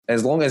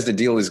as long as the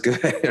deal is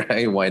good,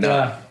 right? Why not?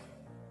 Yeah.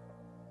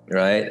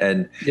 Right.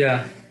 And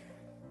Yeah.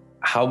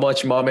 how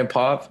much mom and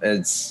pop?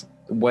 It's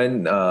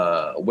when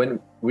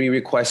we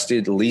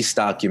requested lease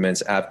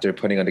documents after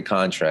putting on the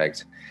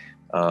contract.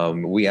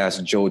 We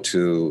asked Joe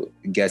to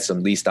get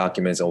some lease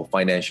documents or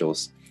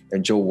financials,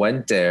 and Joe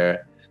went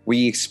there.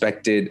 We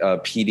expected a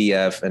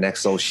PDF and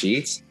Excel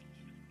sheets,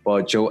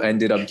 but Joe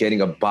ended up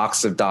getting a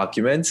box of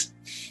documents.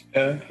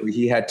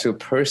 He had to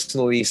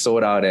personally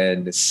sort out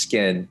and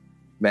scan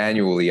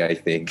manually, I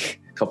think,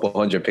 a couple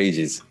hundred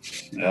pages.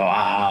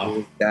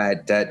 Wow.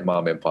 That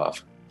mom and pop.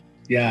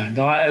 Yeah,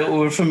 no,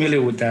 we're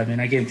familiar with that, man.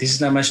 Again, this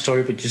is not my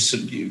story, but just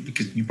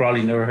because you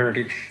probably never heard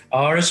it.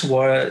 Ours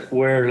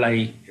were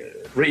like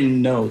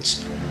written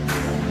notes.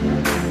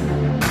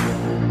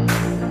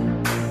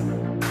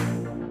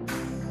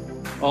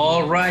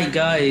 All right,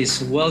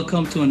 guys,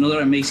 welcome to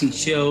another amazing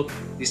show.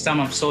 This time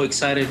I'm so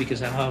excited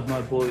because I have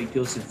my boy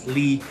Joseph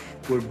Lee.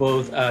 We're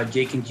both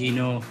Jake and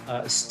Gino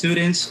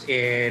students,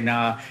 and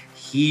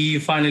he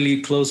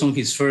finally closed on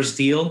his first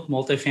deal,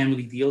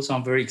 multifamily deal. So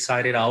I'm very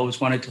excited. I always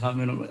wanted to have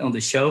him on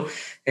the show,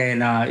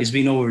 and it's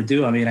been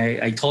overdue. I mean,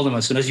 I told him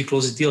as soon as you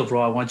close the deal,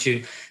 bro, I want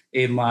you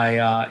in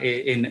my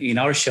in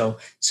our show.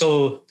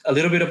 So a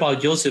little bit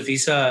about Joseph.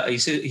 He's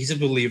a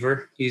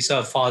believer. He's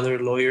a father,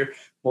 lawyer,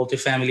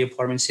 multifamily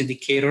apartment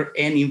syndicator,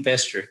 and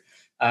investor.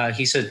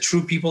 He's a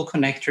true people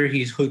connector.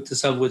 He's hooked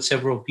us up with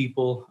several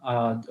people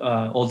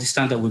all this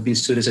time that we've been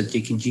students at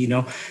Jake and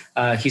Gino.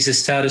 He's a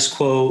status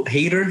quo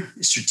hater,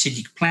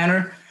 strategic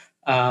planner,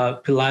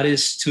 Pilates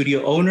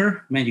studio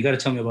owner. Man, you got to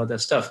tell me about that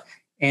stuff.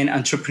 And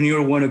entrepreneur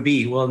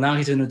wannabe. Well, now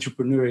he's an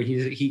entrepreneur.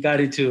 He got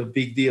into a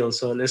big deal.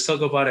 So let's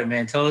talk about it,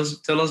 man. Tell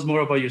us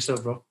more about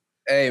yourself, bro.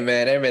 Hey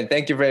man.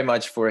 Thank you very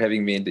much for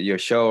having me into your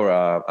show.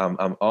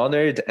 I'm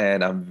honored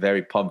and I'm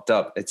very pumped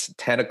up. It's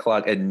 10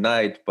 o'clock at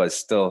night, but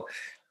still,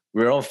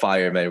 we're on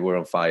fire, man. We're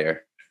on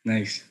fire.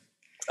 Nice.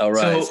 All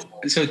right.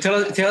 So tell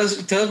us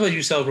about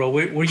yourself, bro.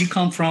 Where you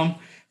come from,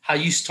 how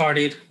you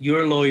started.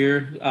 You're a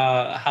lawyer.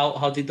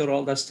 How did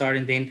all that start,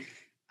 and then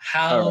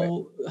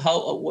how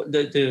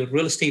the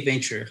real estate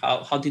venture?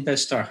 How did that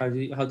start? How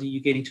did you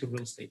get into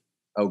real estate?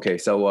 Okay,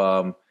 so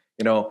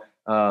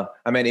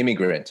I'm an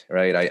immigrant,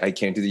 right? I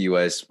came to the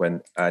U.S.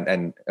 when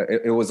and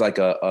it was like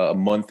a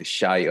month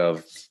shy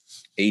of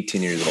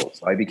 18 years old.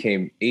 So I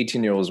became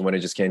 18 years old when I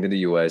just came to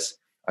the U.S.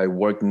 I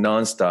worked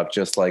nonstop,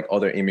 just like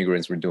other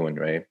immigrants were doing,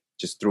 right?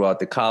 Just throughout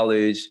the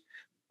college.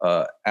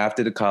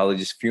 After the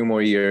college, a few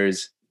more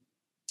years,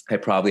 I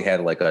probably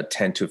had like a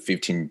 10 to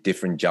 15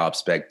 different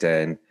jobs back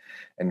then.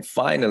 And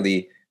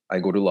finally, I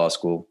go to law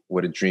school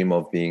with a dream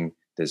of being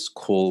this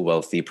cool,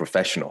 wealthy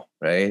professional,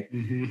 right?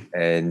 Mm-hmm.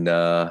 And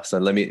so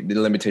let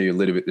me tell you a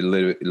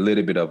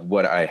little bit of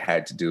what I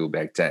had to do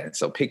back then.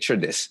 So picture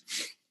this.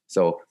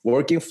 So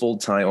working full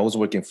time, I was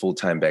working full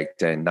time back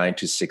then, 9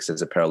 to 6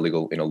 as a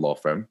paralegal in a law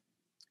firm.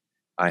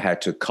 I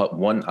had to cut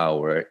 1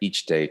 hour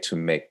each day to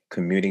make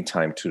commuting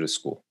time to the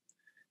school.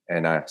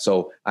 And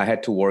so I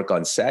had to work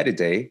on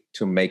Saturday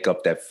to make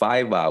up that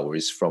 5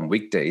 hours from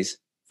weekdays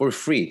for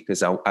free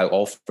because I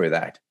offer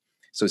that.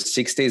 So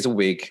 6 days a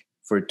week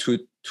for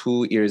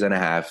two years and a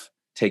half,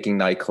 taking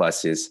night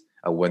classes.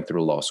 I went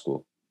through law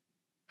school.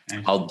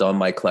 Nice. I'll done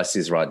my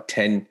classes around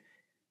 10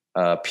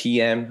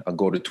 p.m. I'll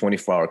go to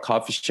 24-hour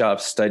coffee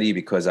shop, study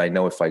because I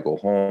know if I go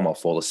home, I'll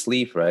fall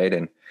asleep, right?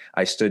 And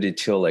I studied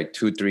till like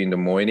 2, 3 in the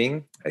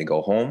morning. I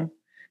go home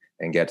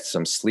and get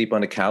some sleep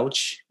on the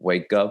couch,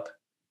 wake up,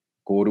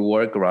 go to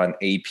work around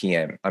 8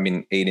 p.m.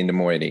 8 in the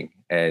morning.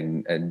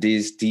 And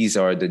these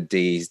are the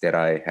days that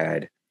I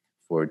had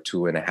for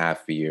 2.5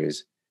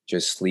 years,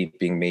 just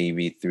sleeping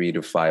maybe 3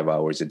 to 5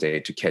 hours a day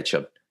to catch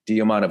up the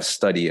amount of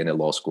study in a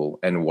law school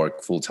and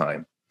work full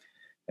time.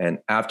 And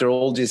after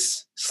all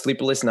these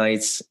sleepless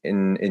nights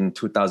in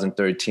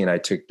 2013, I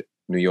took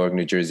New York,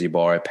 New Jersey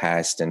bar, I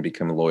passed and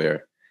became a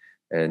lawyer.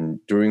 And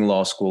during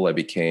law school, I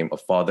became a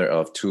father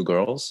of 2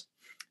 girls.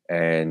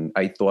 And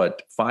I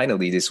thought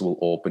finally this will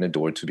open a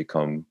door to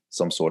become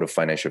some sort of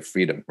financial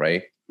freedom,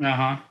 right?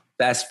 Uh-huh.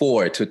 Fast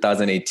forward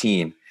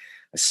 2018,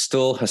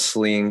 still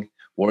hustling,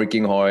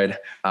 working hard,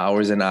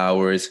 hours and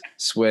hours,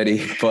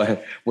 sweaty,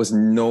 but was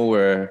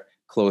nowhere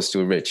close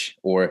to rich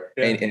or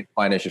in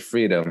financial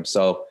freedom.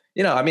 So,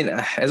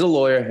 as a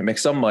lawyer, I make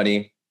some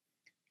money.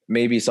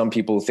 Maybe some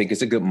people think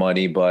it's a good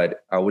money,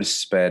 but I would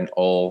spend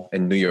all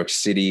in New York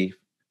City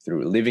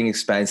through living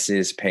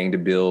expenses, paying the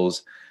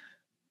bills.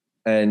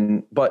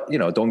 But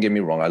don't get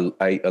me wrong.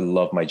 I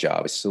love my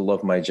job. I still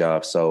love my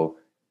job. So,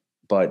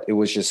 but it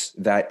was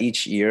just that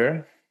each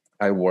year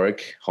I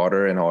work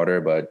harder and harder,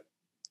 but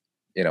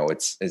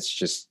it's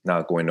just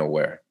not going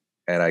nowhere.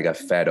 And I got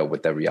fed up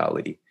with that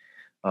reality.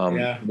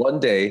 One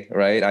day,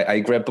 right, I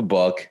grabbed a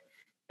book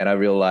and I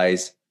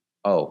realized,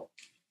 oh,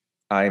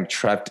 I'm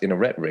trapped in a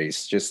rat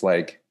race, just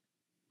like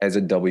as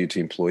a W-2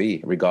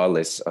 employee,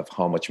 regardless of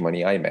how much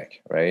money I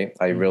make, right?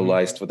 I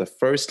realized for the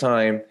first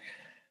time,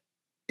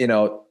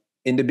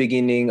 in the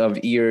beginning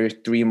of year,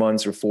 3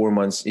 months or 4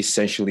 months,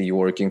 essentially you're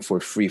working for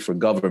free for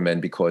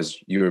government because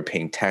you're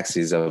paying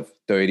taxes of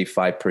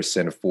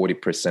 35% or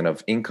 40%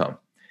 of income.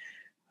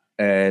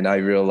 And I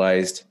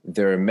realized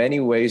there are many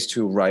ways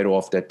to write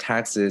off the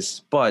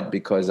taxes, but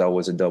because I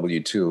was a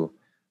W-2,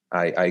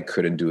 I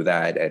couldn't do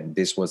that. And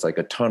this was like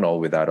a tunnel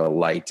without a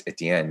light at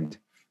the end.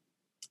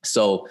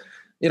 So,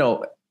 you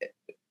know,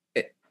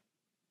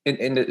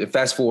 in the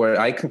fast forward,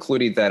 I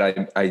concluded that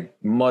I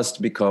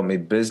must become a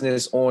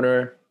business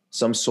owner,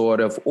 some sort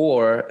of,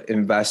 or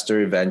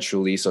investor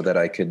eventually, so that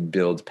I could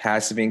build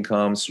passive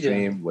income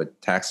stream with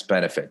tax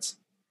benefits.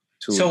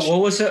 So what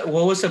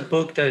was a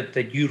book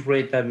that you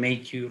read that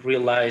made you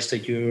realize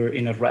that you're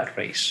in a rat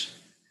race?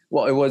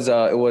 Well, it was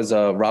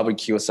Robert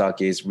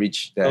Kiyosaki's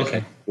Rich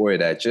Dad Poor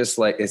Dad. Just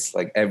like it's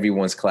like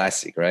everyone's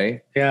classic,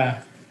 right?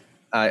 Yeah.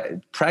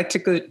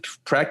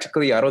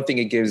 Practically, I don't think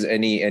it gives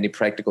any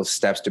practical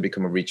steps to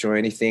become a rich or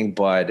anything,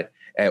 but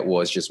it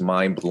was just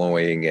mind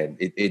blowing, and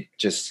it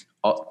just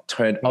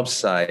turned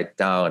upside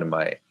down in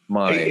my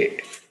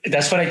mind.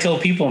 That's what I tell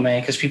people,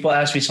 man, because people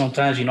ask me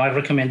sometimes, I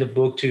recommend a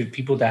book to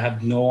people that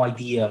have no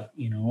idea,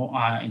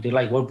 and they're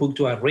like, what book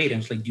do I read?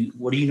 And it's like,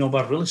 what do you know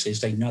about real estate?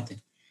 It's like,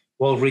 nothing.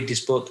 Well, read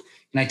this book.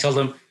 And I tell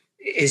them,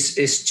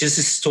 it's just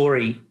a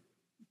story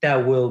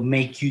that will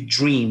make you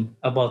dream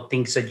about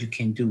things that you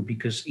can do,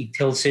 because it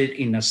tells it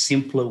in a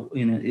simple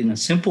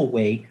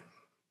way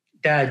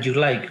that you're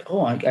like,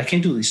 oh, I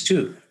can do this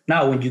too.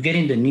 Now, when you get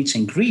in the nits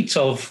and grits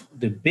of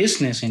the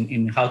business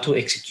and how to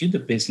execute the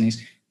business,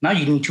 now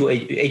you need to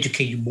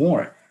educate you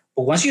more.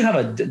 But once you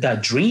have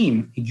that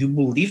dream and you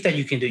believe that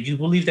you can do it, you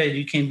believe that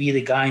you can be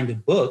the guy in the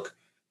book,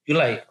 you're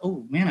like,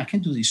 oh man, I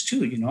can do this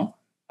too,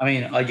 I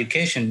mean,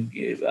 education,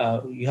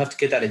 you have to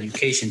get that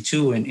education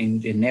too, and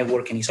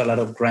networking is a lot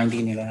of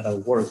grinding and a lot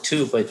of work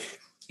too, but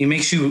it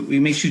makes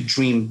you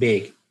dream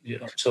big.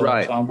 So,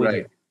 right. So I'm with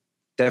you.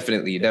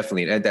 Definitely.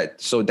 And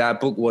that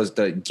book was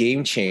the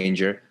game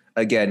changer.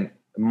 Again,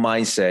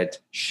 mindset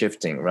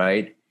shifting,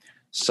 right?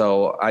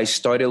 So I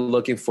started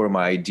looking for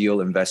my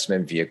ideal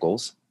investment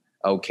vehicles.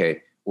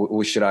 Okay,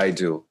 what should I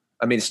do?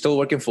 I mean, still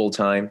working full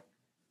time.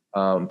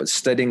 But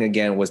studying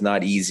again was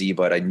not easy,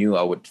 but I knew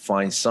I would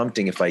find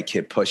something if I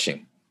kept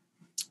pushing.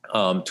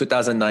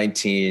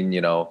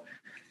 2019,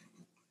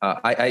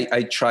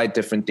 I tried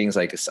different things.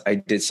 Like I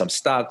did some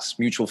stocks,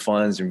 mutual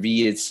funds, and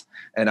REITs,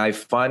 and I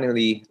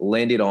finally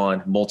landed on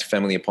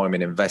multifamily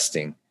apartment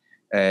investing.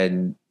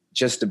 And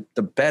just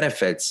the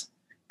benefits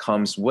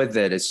comes with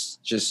it. It's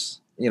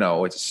just,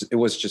 it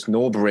was just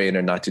no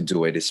brainer not to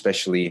do it,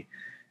 especially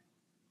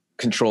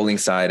controlling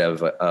side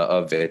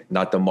of it,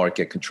 not the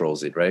market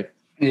controls it, right?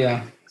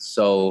 Yeah.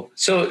 So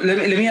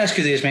let me ask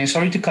you this, man.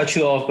 Sorry to cut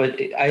you off, but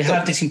I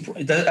have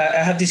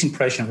this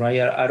impression,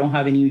 right? I don't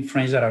have any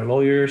friends that are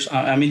lawyers.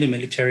 I'm in the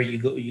military.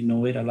 You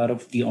know it. A lot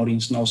of the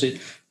audience knows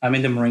it. I'm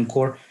in the Marine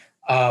Corps,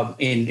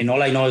 and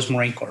all I know is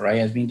Marine Corps,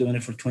 right? I've been doing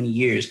it for 20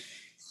 years,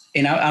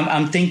 and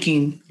I'm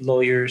thinking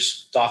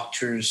lawyers,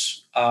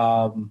 doctors,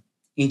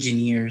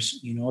 engineers.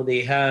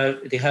 They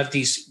have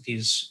these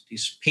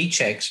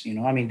paychecks.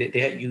 I mean,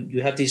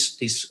 you have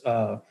this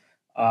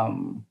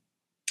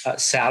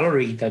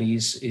salary that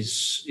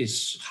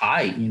is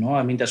high.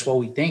 I mean, that's what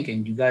we think.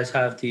 And you guys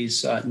have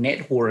this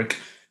network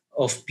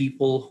of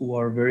people who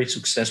are very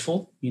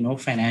successful.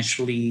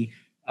 Financially,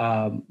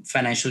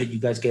 you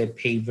guys get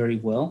paid very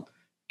well.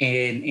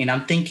 And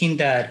I'm thinking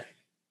that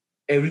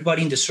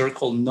everybody in the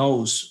circle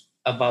knows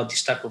about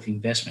this type of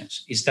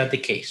investments. Is that the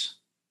case?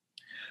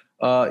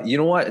 You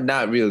know what?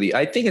 Not really.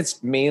 I think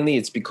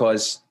it's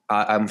because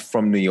I'm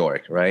from New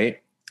York, right?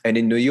 And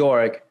in New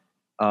York,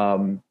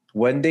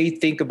 when they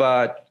think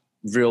about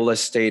real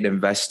estate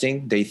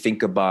investing, they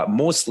think about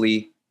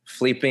mostly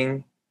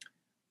flipping,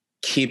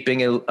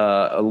 keeping it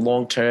a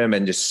long term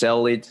and just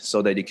sell it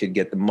so that you could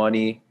get the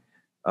money.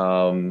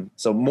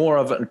 So more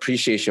of an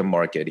appreciation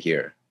market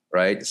here,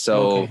 right?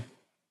 So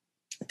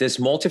this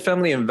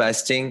multifamily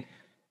investing,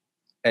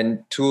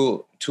 and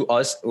to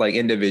us like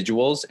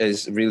individuals,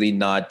 is really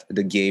not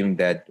the game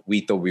that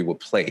we thought we would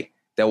play.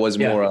 That was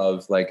more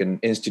of like an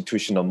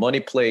institutional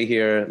money play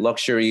here,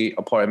 luxury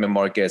apartment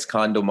markets,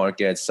 condo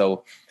markets.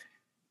 So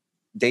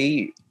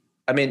I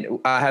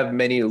have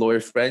many lawyer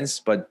friends,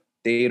 but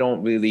they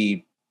don't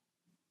really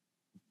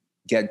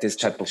get this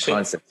type of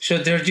concept. So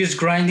they're just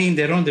grinding.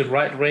 They're on the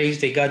right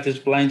race. They got these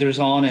blinders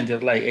on, and they're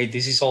like, hey,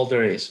 this is all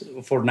there is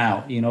for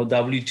now.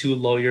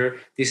 W-2 lawyer.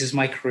 This is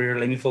my career.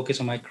 Let me focus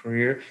on my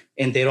career.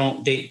 And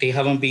they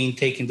haven't been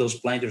taking those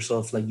blinders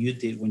off like you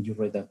did when you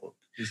read that book.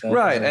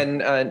 Right.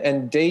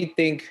 And they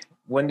think,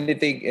 when they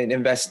think in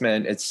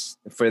investment,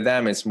 for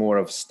them, it's more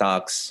of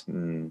stocks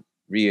and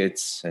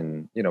REITs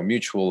and,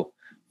 mutual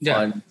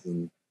funds.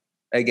 And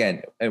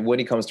again, and when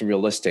it comes to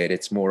real estate,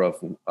 it's more of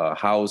a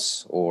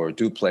house or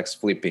duplex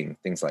flipping,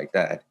 things like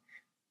that.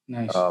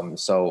 Nice.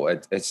 So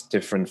it's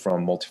different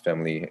from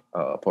multifamily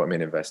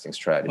apartment investing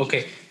strategy.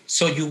 Okay.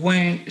 So you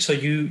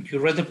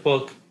read the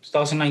book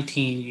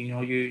 2019,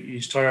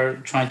 you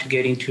started trying to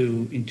get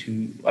into,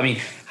 I mean,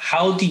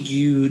 how did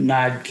you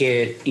not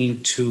get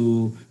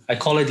into, I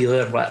call it the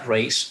other rat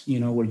race,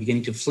 where you get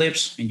into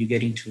flips and you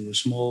get into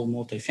small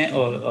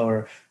multifamily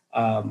or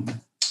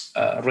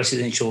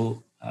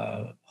residential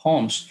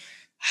homes.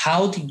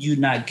 How did you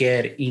not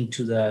get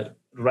into that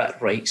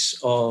rat race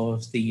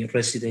of the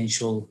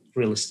residential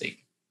real estate?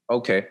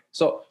 Okay.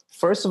 So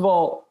first of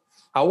all,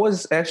 I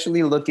was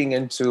actually looking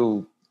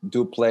into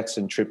duplex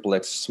and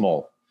triplex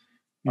small.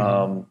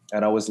 And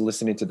I was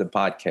listening to the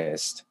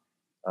podcast.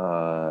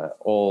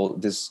 All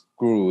these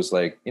gurus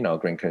like,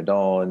 Grant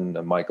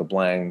Cardone, Michael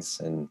Blanks,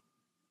 and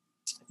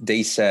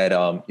they said,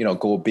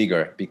 go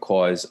bigger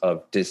because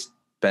of this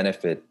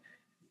benefit.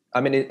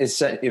 I mean,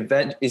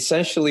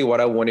 essentially what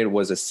I wanted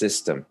was a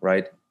system,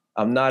 right?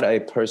 I'm not a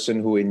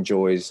person who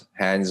enjoys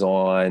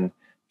hands-on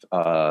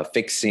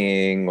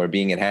fixing or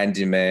being a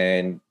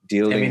handyman,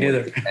 dealing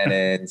with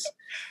tenants.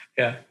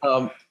 Yeah.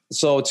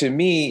 So to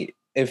me,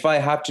 if I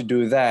have to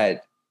do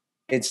that,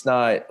 it's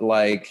not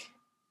like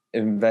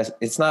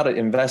it's not an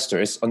investor.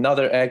 It's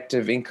another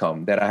active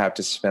income that I have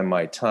to spend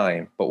my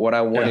time. But what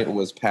I wanted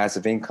was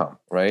passive income,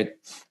 right?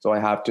 So I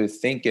have to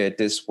think it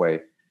this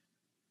way.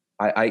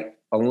 I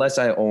unless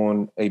I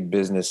own a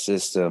business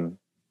system,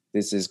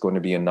 this is going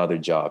to be another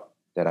job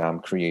that I'm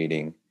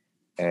creating.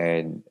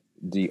 And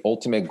the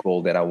ultimate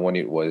goal that I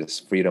wanted was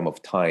freedom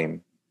of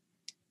time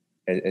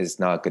is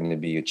not going to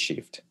be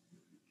achieved.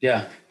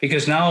 Yeah,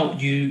 because now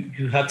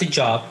you have the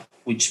job,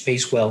 which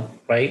pays well,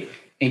 right?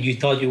 And you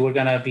thought you were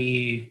going to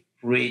be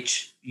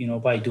rich,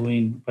 by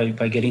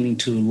getting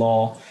into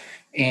law,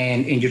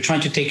 and you're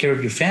trying to take care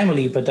of your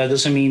family, but that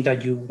doesn't mean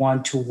that you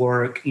want to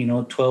work,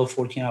 12,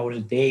 14 hours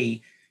a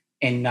day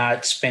and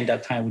not spend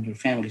that time with your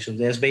family. So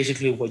that's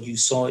basically what you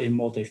saw in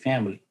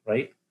multifamily,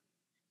 right?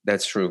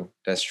 That's true.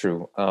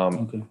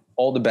 Okay.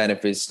 All the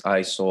benefits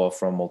I saw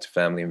from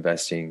multifamily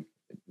investing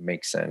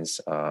make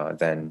sense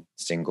than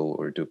single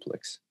or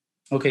duplex.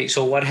 Okay,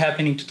 so what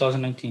happened in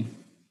 2019?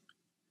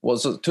 Well,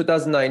 so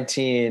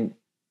 2019,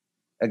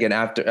 again,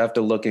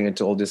 after looking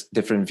into all these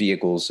different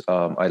vehicles,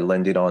 I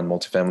landed on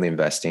multifamily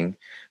investing.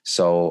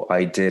 So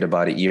I did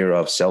about a year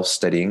of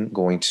self-studying,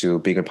 going to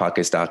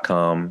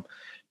biggerpockets.com,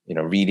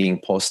 reading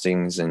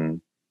postings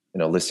and,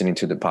 listening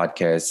to the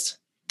podcasts.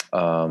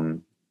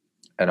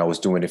 And I was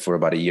doing it for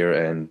about a year,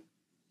 and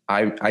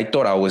I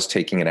thought I was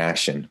taking an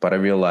action, but I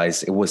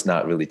realized it was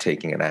not really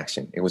taking an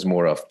action. It was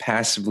more of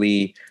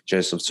passively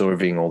just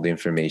absorbing all the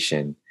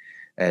information,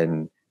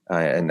 and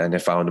I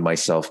found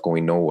myself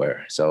going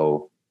nowhere.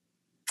 So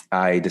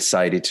I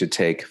decided to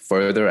take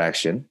further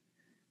action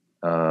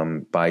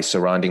by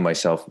surrounding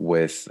myself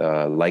with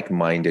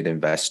like-minded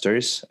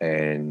investors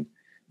and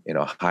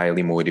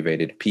highly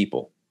motivated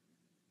people.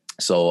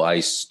 So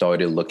I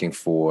started looking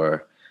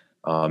for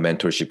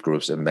mentorship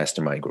groups and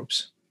mastermind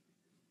groups.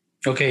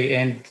 Okay,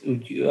 and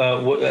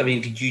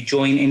did you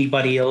join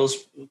anybody else?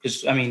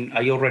 Because I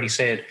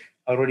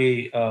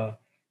already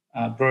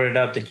brought it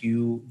up that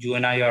you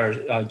and I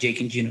are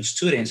Jake and Gino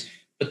students.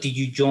 But did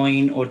you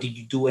join or did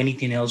you do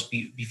anything else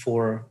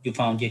before you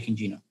found Jake and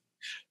Gino?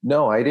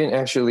 No, I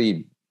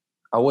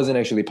wasn't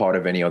actually part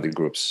of any other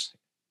groups.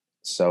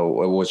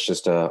 So it was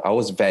just I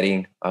was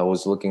vetting. I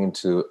was looking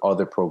into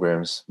other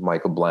programs,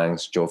 Michael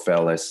Blanks, Joe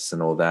Fellis,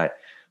 and all that.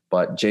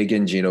 But Jake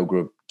and Gino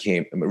group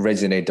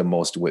resonated the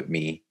most with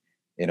me.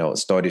 It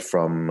started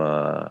from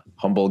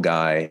humble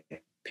guy,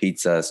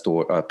 pizza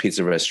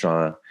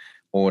restaurant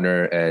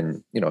owner,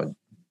 and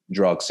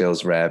drug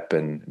sales rep,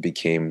 and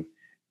became.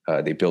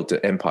 They built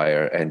an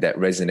empire, and that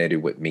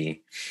resonated with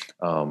me.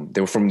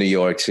 They were from New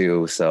York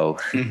too, so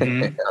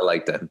I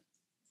like them.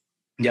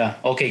 Yeah.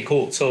 Okay.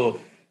 Cool. So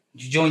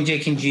you joined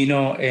Jake and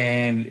Gino,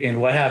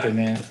 and what happened,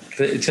 man?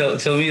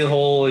 Tell me the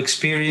whole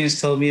experience.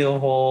 Tell me the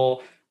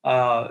whole.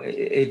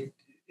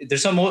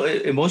 There's some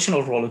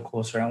emotional roller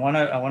coaster. I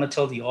wanna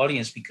tell the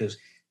audience, because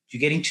you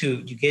get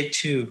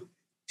to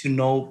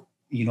know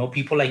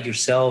people like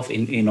yourself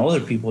and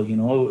other people. We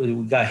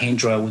got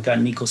Hendra, we got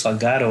Nico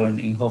Salgado,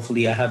 and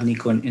hopefully I have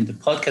Nico in the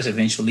podcast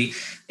eventually.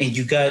 And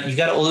you got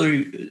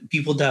other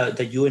people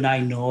that you and I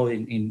know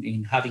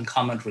in having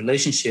common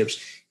relationships,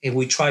 and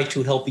we try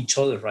to help each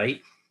other,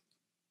 right?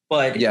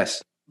 But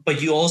yes,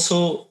 but you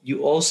also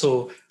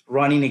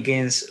running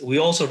against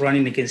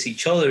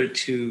each other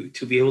to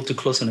be able to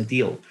close on a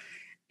deal.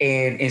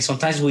 And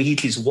sometimes we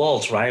hit these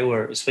walls, right?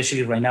 Where,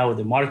 especially right now with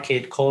the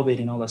market, COVID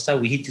and all that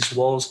stuff, we hit these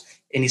walls,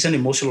 and it's an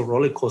emotional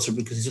roller coaster,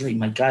 because it's like,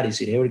 my God,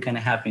 is it ever going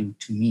to happen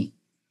to me?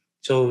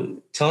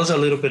 So tell us a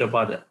little bit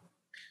about that.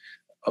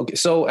 Okay.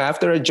 So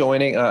after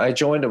joining, I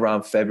joined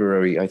around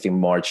February, I think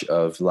March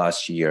of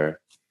last year.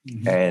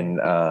 Mm-hmm.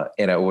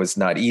 And it was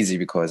not easy,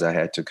 because I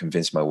had to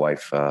convince my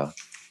wife,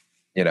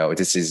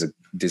 this is a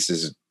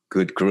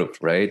good group,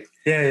 right?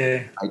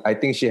 Yeah. I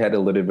think she had a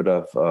little bit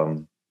of,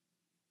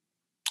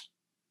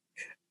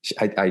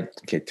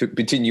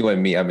 between you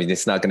and me, I mean,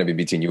 it's not going to be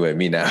between you and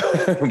me now,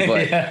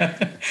 but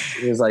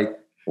it was like,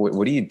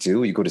 what do?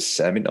 You go to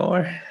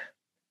seminar?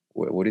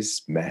 What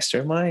is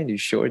mastermind? You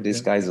sure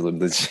this guy's a little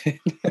legit?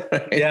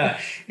 Right? Yeah.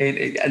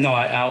 No,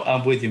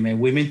 I'm with you, man.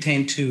 Women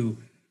tend to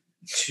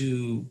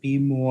be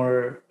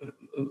more,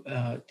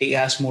 they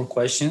ask more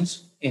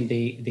questions, and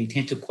they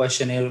tend to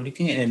question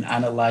everything and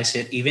analyze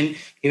it. Even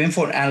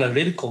for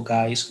analytical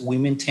guys,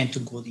 women tend to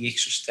go the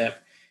extra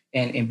step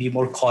and be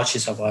more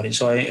cautious about it.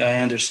 So I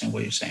understand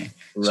what you're saying.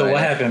 Right. So what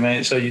happened,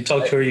 man? So you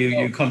talked to her,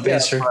 you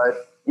convinced her.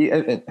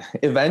 It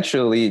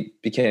eventually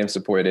became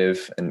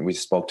supportive, and we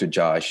spoke to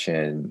Josh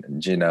and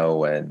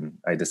Gino, and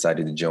I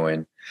decided to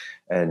join.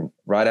 And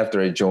right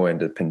after I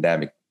joined, the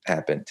pandemic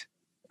happened,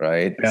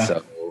 right? Yeah.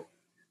 So,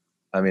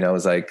 I mean, I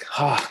was like,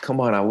 come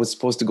on, I was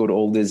supposed to go to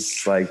all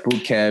these like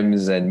boot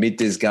camps and meet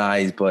these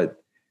guys,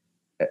 but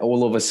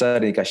all of a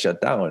sudden it got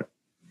shut down.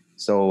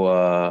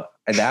 So,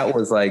 and that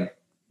was like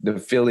the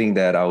feeling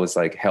that I was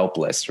like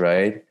helpless,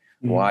 right?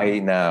 Mm-hmm. Why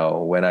now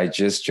when I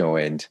just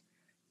joined?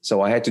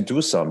 So I had to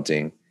do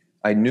something.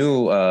 I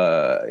knew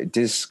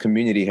this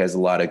community has a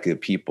lot of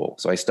good people.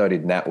 So I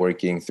started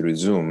networking through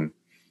Zoom,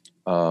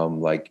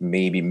 like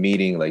maybe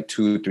meeting like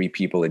 2-3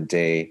 people a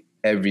day,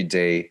 every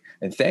day.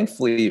 And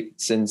thankfully,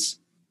 since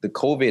the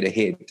COVID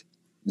hit,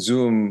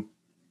 Zoom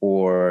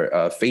or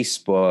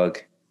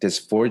Facebook, this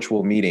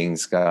virtual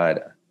meetings got,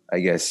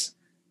 I guess,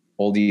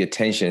 all the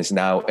attentions.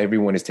 Now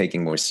everyone is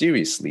taking more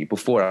seriously.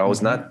 Before I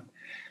was not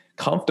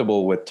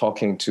comfortable with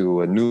talking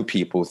to new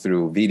people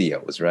through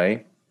videos,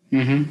 right?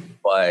 Mm-hmm.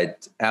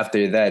 But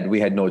after that, we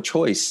had no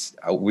choice.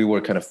 We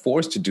were kind of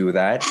forced to do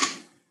that.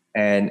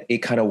 And it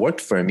kind of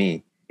worked for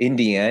me. In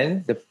the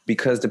end,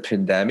 because the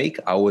pandemic,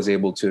 I was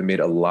able to meet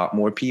a lot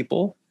more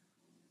people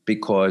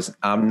because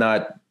I'm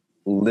not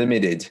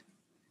limited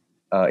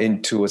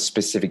into a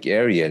specific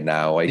area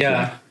now. I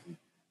can meet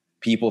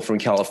people from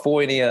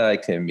California. I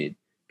can meet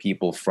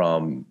people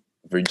from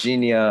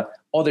Virginia,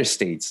 other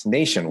states,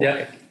 nationwide.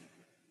 Yeah.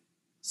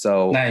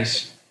 So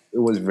nice. It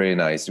was very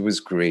nice. It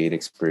was great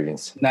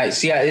experience.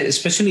 Nice. Yeah,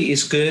 especially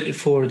it's good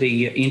for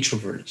the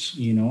introverts,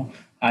 you know.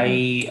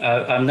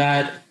 Mm-hmm. I'm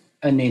not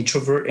an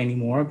introvert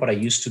anymore, but I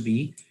used to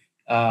be.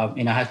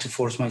 And I had to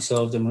force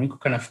myself. The Marine Corps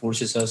kind of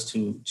forces us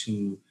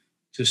to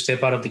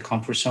step out of the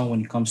comfort zone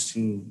when it comes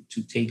to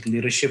take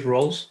leadership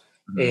roles.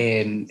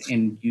 Mm-hmm.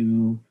 And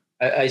you,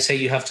 I say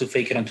you have to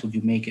fake it until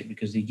you make it,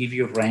 because they give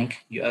you a rank.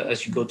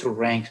 As you go through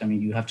ranks, I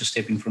mean, you have to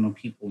step in front of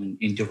people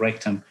and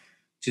direct them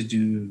to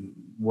do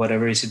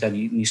whatever is it that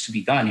needs to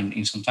be done.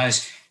 And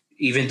sometimes,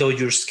 even though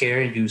you're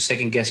scared, you're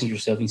second guessing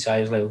yourself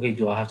inside. It's like, okay,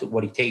 do I have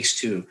what it takes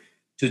to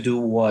do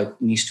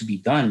what needs to be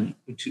done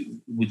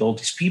with all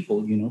these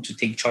people, you know, to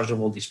take charge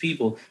of all these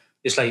people?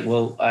 It's like,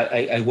 well,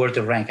 I wear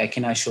the rank. I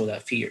cannot show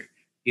that fear.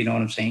 You know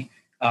what I'm saying?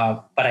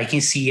 But I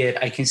can see it.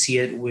 I can see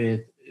it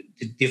with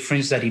the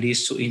difference that it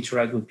is to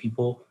interact with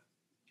people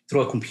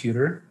through a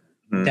computer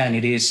than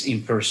it is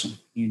in person.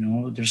 You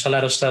know, there's a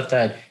lot of stuff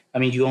that, I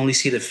mean, you only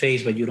see the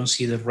face, but you don't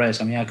see the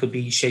rest. I mean, I could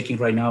be shaking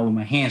right now with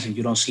my hands and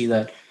you don't see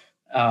that.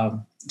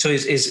 So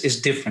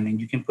it's different,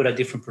 and you can put a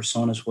different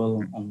persona as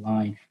well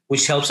online,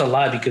 which helps a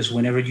lot, because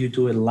whenever you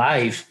do it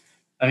live,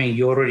 I mean,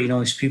 you already know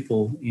these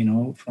people, you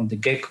know, from the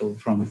get-go,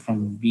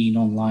 from being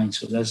online.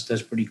 So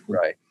that's pretty cool.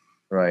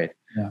 Right.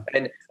 Yeah.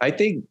 And I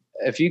think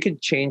if you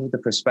could change the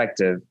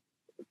perspective,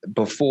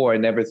 before I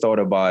never thought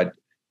about,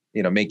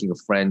 you know, making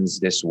friends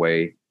this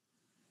way,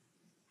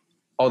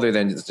 other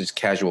than just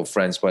casual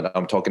friends, but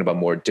I'm talking about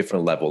more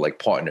different level, like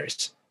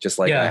partners, just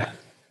like I have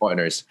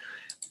partners.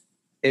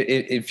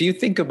 If you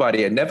think about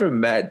it, I never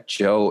met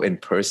Joe in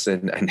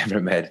person. I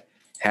never met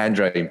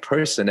Handra in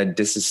person, and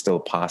this is still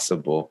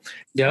possible.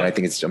 Yeah, I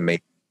think it's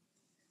amazing,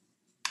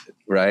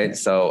 right?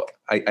 So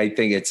I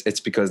think it's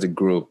because the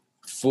group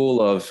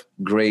full of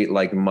great,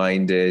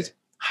 like-minded,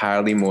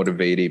 highly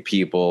motivated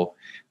people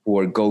who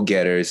are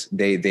go-getters.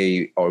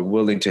 They are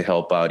willing to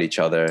help out each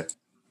other.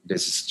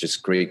 This is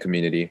just great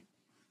community.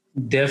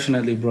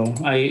 Definitely, bro.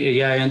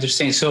 I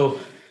understand.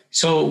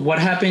 So what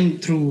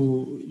happened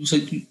through? So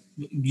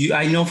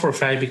I know for a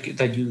fact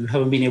that you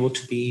haven't been able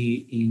to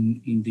be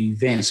in the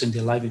events, in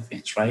the live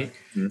events, right?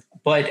 Mm-hmm.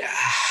 But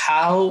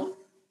how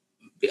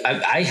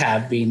I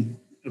have been,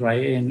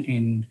 right?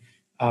 In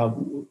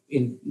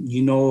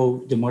you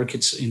know, the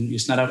markets, and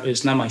it's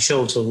not my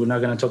show, so we're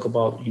not going to talk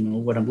about, you know,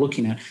 what I'm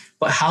looking at.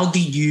 But how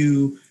did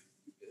you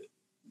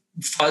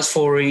fast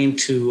forward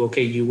into,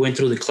 okay, you went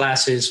through the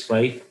classes,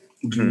 right?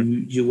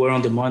 You were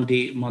on the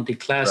Monday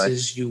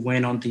classes. Right. You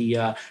went on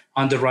the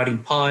underwriting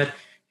pod,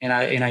 and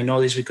I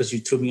know this because you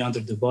threw me under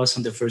the bus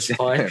on the first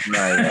pod.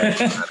 Right.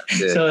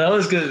 So that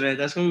was good, man.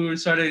 That's when we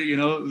started, you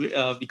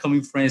know,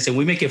 becoming friends, and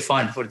we make it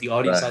fun for the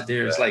audience out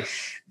there. Right. It's like,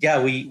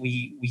 yeah,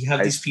 we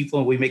have these people,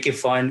 and we make it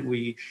fun.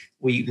 We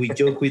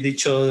joke with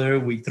each other.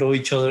 We throw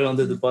each other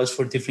under the bus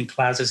for different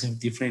classes and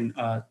different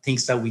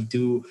things that we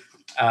do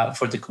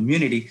for the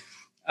community.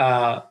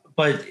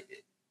 But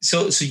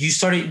So you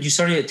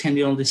started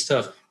attending all this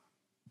stuff.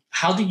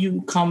 How do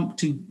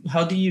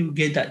you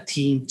get that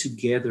team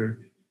together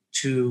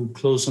to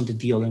close on the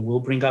deal? And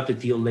we'll bring up the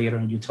deal later,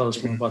 and you tell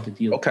us more about the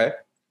deal. Okay.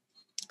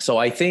 So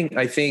I think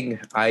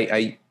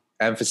I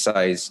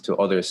emphasize to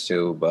others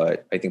too,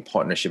 but I think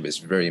partnership is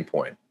very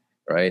important,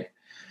 right?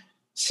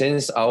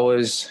 Since I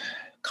was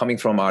coming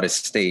from out of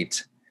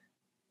state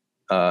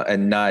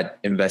and not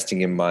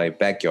investing in my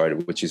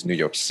backyard, which is New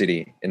York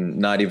City, and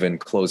not even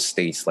close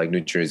states like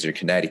New Jersey or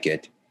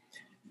Connecticut,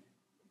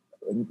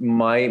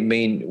 my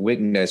main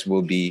weakness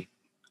will be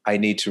I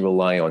need to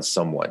rely on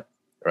someone,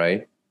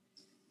 right?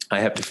 I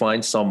have to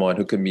find someone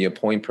who can be a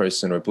point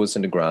person or boots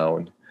on the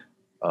ground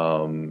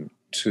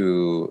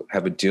to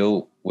have a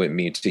deal with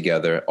me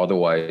together.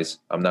 Otherwise,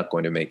 I'm not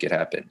going to make it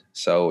happen.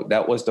 So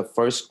that was the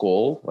first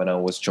goal when I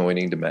was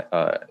joining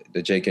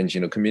the Jake and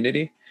Gino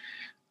community,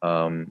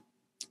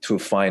 to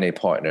find a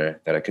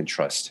partner that I can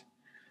trust.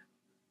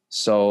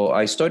 So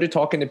I started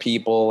talking to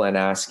people and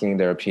asking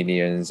their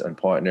opinions on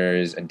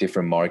partners and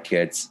different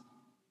markets.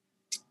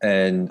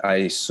 And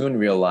I soon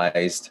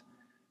realized,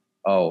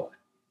 oh,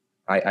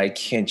 I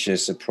can't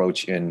just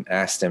approach and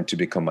ask them to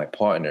become my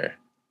partner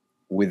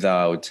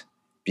without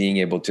being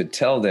able to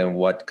tell them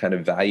what kind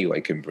of value I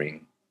can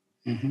bring.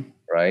 Mm-hmm.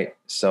 Right.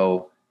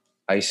 So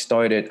I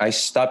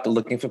stopped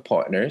looking for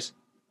partners,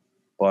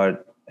 and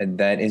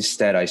then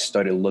instead I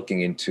started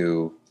looking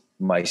into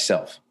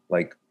myself,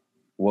 like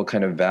what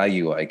kind of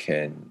value I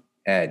can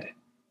add.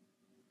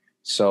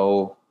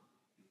 So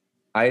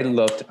I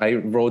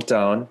wrote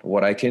down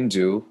what I can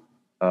do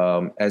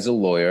as a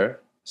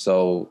lawyer.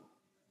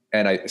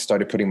 And I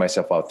started putting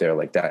myself out there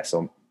like that.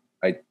 So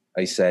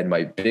I said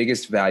my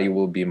biggest value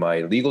will be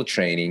my legal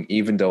training,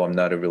 even though I'm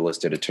not a real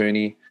estate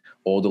attorney.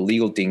 All the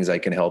legal things I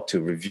can help to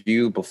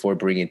review before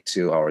bringing it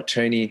to our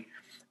attorney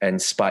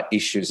and spot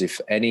issues,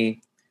 if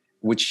any,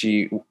 which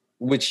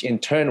in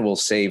turn will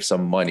save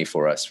some money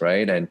for us,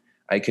 right? And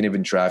I can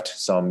even draft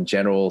some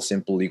general,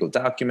 simple legal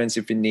documents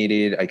if it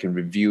needed. I can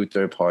review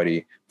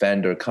third-party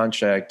vendor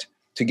contract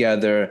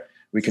together.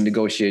 We can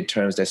negotiate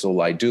terms. That's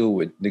all I do,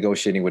 with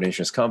negotiating with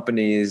insurance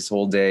companies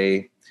all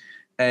day.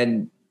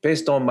 And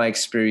based on my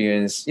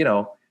experience,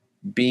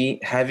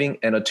 having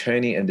an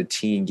attorney and the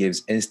team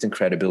gives instant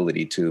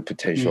credibility to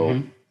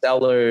potential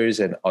sellers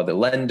and other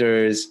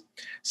lenders.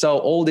 So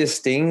all these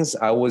things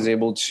I was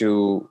able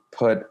to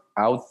put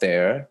out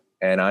there,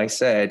 and I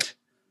said,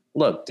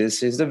 look,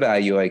 this is the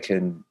value I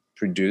can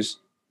produce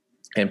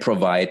and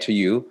provide to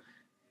you.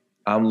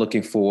 I'm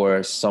looking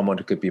for someone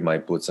who could be my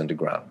boots on the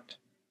ground.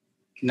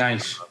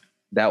 Nice.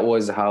 That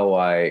was how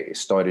I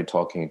started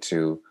talking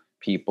to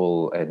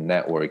people and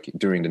network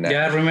during the network.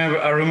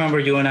 Yeah, I remember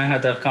you and I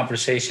had that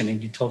conversation,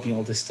 and you told me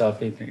all this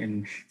stuff,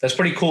 and that's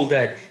pretty cool.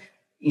 That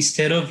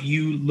instead of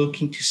you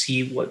looking to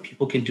see what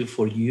people can do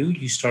for you,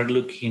 you start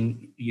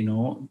looking,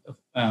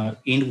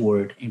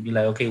 inward and be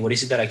like, okay, what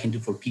is it that I can do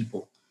for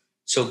people,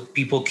 so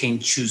people can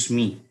choose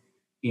me.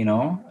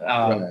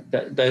 Right.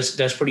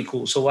 That's pretty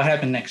cool. So what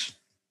happened next?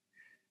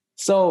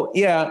 So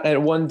yeah,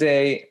 and one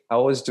day I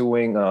was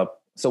doing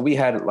so we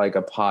had like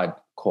a pod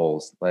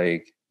calls,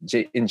 like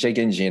in Jake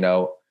and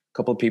Gino, a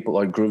couple of people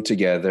are grouped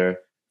together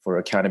for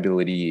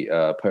accountability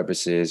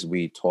purposes.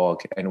 We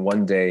talk, and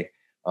one day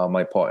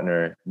my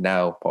partner,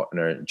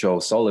 Joe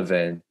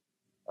Sullivan,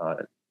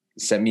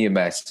 sent me a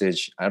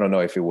message. I don't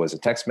know if it was a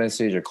text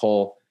message or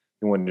call.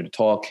 He wanted to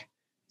talk,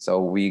 so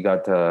we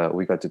got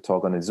to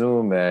talk on the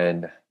Zoom,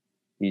 and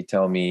he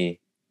told me,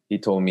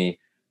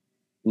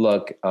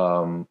 look,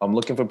 I'm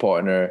looking for a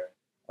partner.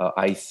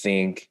 I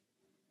think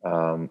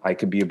I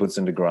could be a boots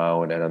on the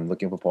ground, and I'm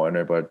looking for a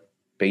partner, but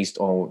based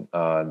on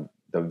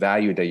the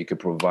value that you could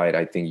provide,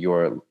 I think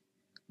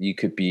you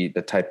could be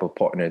the type of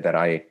partner that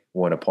I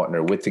want to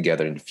partner with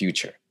together in the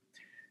future.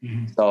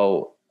 Mm-hmm.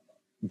 So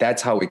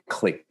that's how it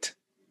clicked.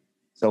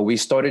 So we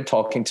started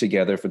talking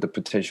together for the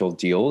potential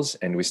deals,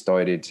 and we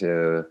started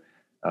to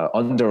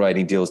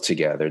underwriting deals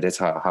together. That's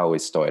how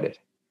it started.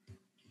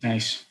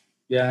 Nice.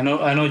 Yeah,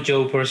 I know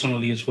Joe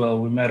personally as well.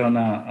 We met on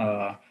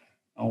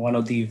one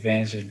of the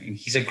events, and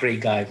he's a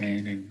great guy,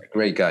 man. And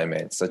great guy,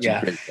 man. Such a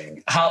great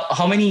guy.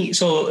 How many?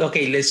 So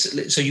okay,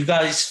 so you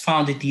guys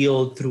found the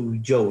deal through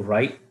Joe,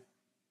 right?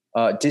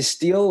 This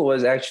deal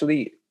was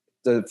actually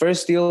the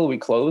first deal we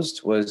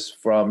closed was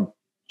from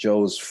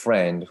Joe's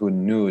friend who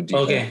knew the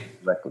owner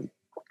directly.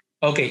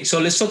 Okay, so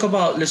let's talk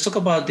about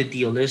the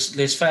deal.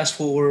 Let's fast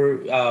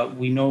forward.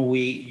 We know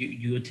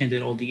you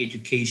attended all the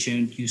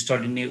education. You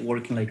started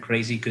networking like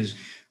crazy because,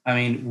 I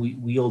mean,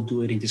 we all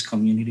do it in this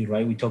community,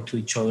 right? We talk to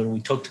each other.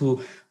 We talk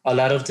to a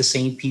lot of the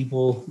same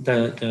people.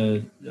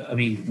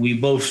 We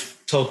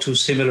both talk to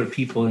similar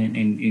people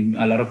and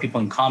a lot of people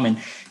in common,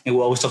 and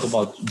we always talk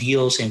about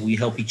deals, and we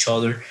help each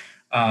other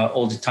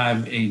all the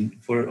time.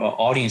 And for our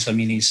audience, I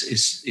mean,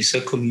 it's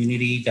a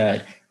community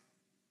that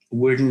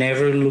we're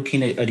never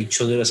looking at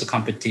each other as a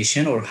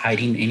competition or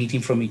hiding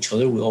anything from each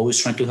other. We're always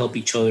trying to help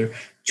each other.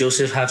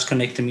 Joseph has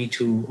connected me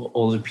to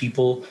other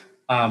people.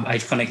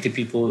 I've connected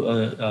people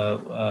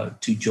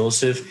to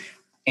Joseph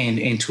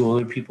and to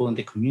other people in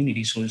the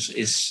community. So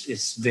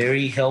it's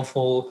very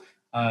helpful.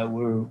 I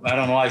don't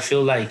know. I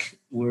feel like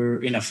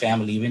we're in a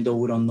family, even though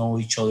we don't know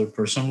each other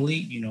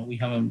personally. We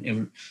haven't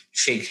ever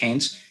shake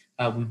hands.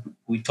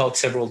 We talked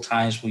several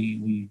times.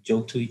 We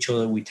joke to each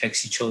other. We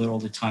text each other all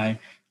the time.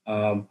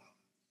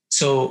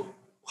 So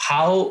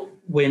how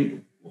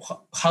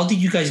did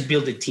you guys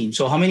build a team?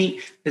 So how many,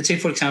 let's say,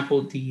 for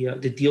example,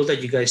 the deal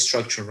that you guys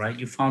structure, right?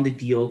 You found the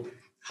deal.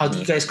 How did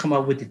you guys come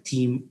up with the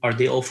team? Are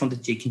they all from the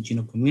Jake and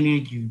Gino community?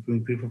 Do you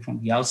bring people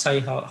from the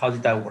outside? How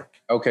did that work?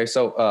 Okay,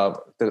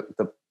 so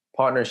the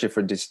partnership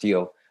for this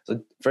deal.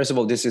 So first of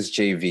all, this is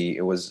JV.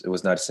 It was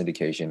not a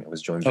syndication. It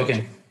was joint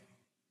venture.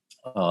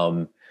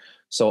 Um,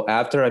 so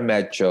after I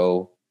met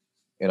Joe,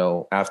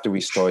 after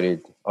we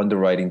started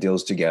underwriting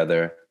deals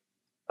together,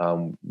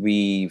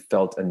 we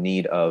felt a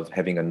need of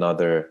having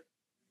another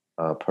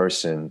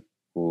person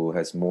who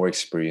has more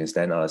experience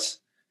than us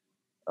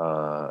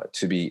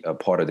to be a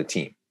part of the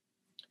team.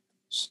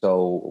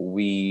 So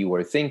we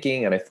were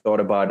thinking, and I thought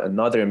about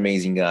another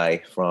amazing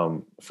guy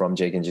from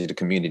JKG the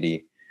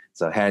community.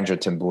 It's Handra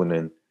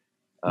Tembunan.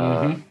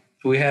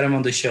 We had him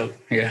on the show.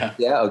 Yeah.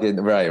 Yeah. Okay.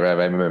 Right.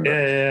 I remember.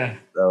 Yeah.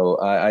 So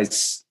I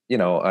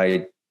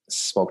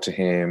spoke to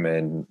him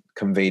and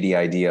conveyed the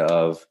idea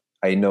of,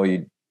 I know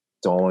you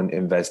don't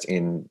invest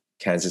in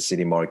Kansas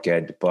City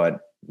market,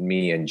 but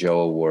me and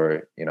Joe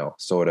were,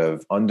 sort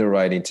of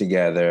underwriting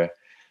together.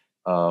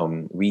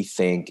 We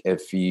think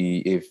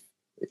if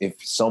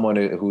someone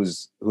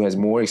who has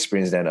more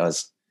experience than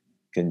us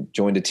can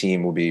join the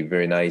team, will be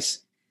very nice.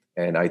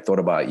 And I thought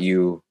about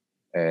you,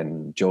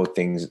 and Joe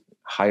thinks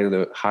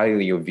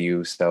highly of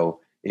you.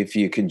 So if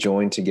you could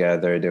join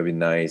together, that'd be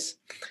nice.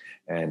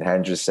 And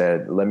Handra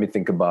said, let me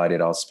think about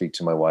it. I'll speak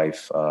to my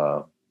wife,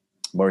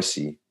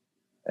 Mercy.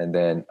 And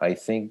then I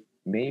think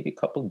maybe a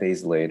couple of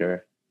days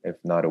later, if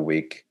not a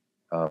week,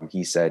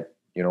 he said,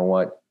 you know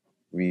what?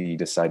 We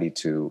decided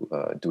to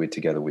do it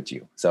together with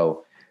you.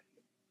 So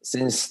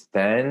since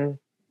then,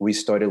 we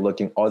started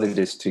looking all of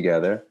this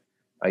together.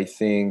 I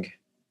think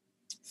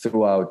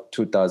throughout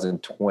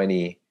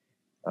 2020,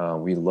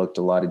 we looked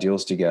a lot of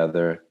deals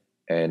together.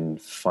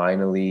 And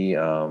finally,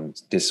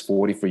 this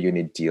 44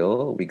 unit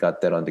deal, we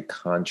got that on the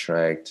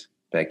contract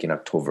back in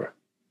October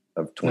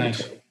of 2020.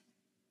 Nice.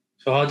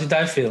 So how did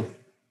that feel?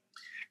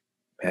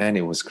 Man,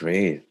 it was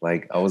great.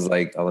 I was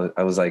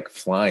like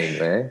flying,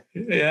 man.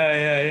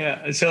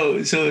 Yeah. So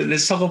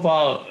let's talk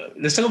about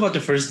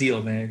the first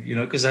deal, man.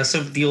 Because that's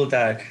a deal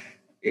that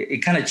it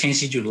kind of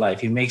changes your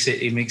life. It makes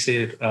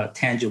it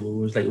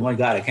tangible. It's like, oh my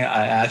God,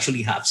 I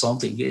actually have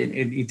something.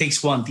 It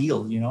takes one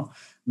deal,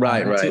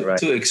 Right.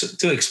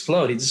 To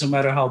explode. It doesn't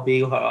matter how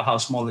big or how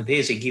small it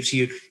is. It gives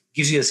you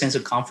a sense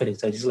of confidence.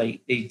 That it's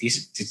like, hey,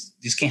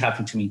 this can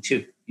happen to me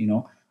too,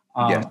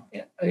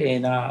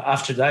 And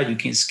after that, you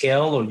can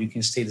scale, or you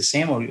can stay the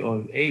same,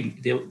 or hey,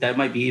 that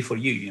might be it for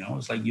you.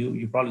 It's like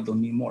you probably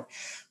don't need more.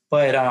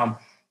 But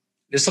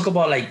let's talk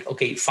about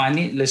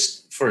finding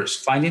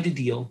the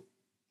deal.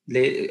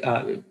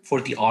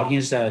 For the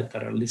audience that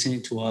are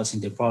listening to us,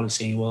 and they're probably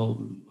saying,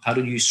 well, how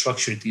do you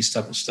structure this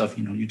type of stuff?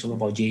 You talk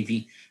about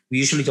JV. We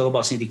usually talk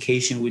about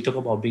syndication. We talk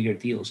about bigger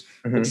deals.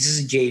 Mm-hmm. But this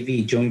is a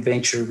JV, joint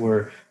venture,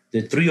 where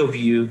the three of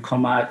you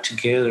come out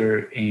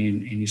together,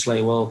 and it's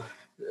like, well,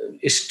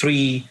 it's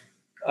three,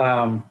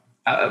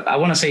 I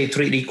want to say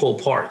three equal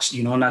parts,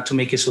 not to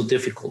make it so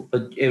difficult,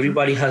 but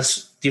everybody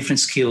has different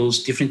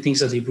skills, different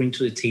things that they bring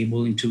to the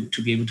table, and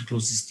to be able to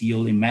close this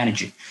deal and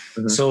manage it.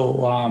 Mm-hmm.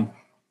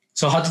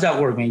 So how did that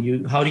work,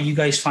 man? How did you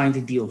guys find the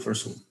deal,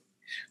 first of all?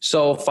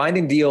 So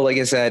finding deal, like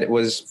I said,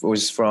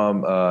 was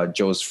from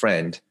Joe's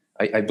friend.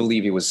 I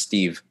believe it was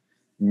Steve,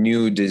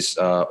 knew this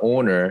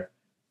owner.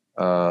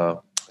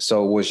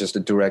 So it was just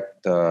a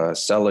direct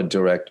seller,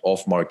 direct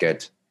off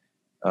market,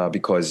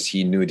 because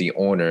he knew the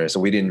owner. So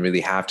we didn't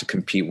really have to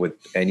compete with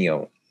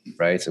anyone,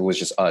 right? So it was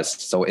just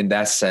us. So in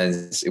that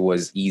sense, it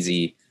was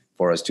easy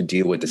for us to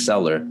deal with the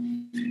seller.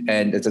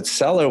 And the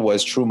seller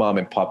was true mom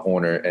and pop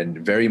owner, and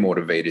very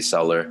motivated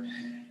seller.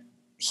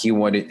 He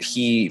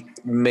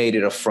made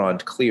it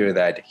upfront clear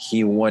that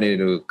he wanted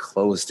to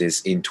close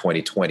this in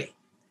 2020. Okay.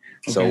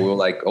 So we were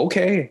like,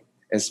 okay,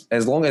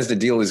 as long as the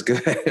deal is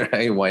good,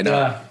 right? Why not?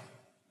 Yeah.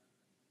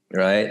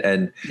 Right.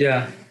 And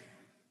yeah.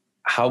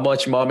 How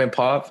much mom and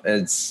pop?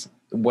 It's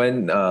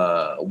when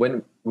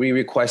we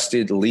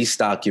requested lease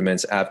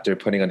documents after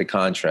putting on the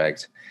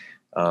contract.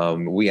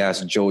 We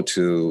asked Joe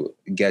to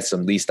get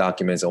some lease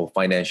documents or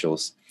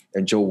financials,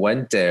 and Joe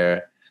went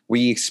there.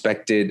 We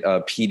expected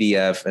a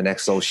PDF and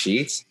Excel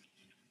sheets,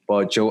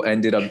 but Joe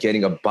ended up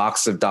getting a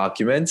box of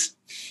documents.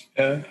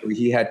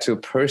 He had to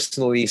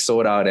personally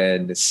sort out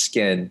and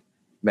scan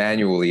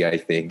manually, I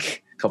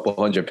think, a couple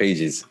hundred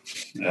pages.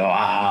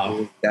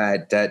 Wow.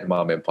 That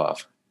mom and pop.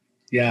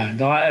 Yeah,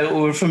 no,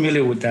 we're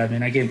familiar with that,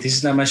 man. Again, this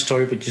is not my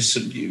story, but just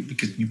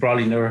because you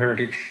probably never heard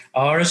it.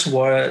 Ours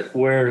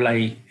were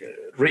like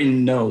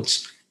written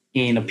notes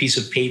in a piece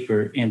of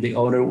paper, and the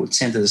owner would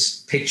send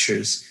us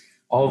pictures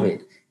of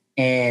it.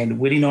 And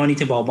we didn't know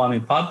anything about mom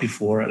and pop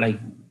before. Like,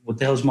 what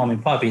the hell is mom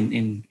and pop?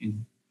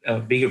 In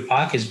bigger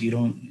pockets, they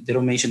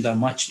don't mention that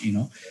much,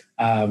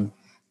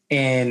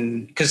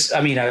 and because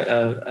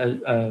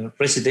a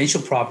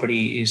residential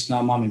property is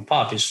not mom and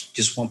pop. It's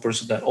just one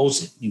person that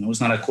owns it.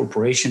 It's not a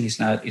corporation. It's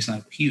not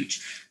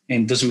huge,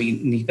 and doesn't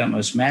need that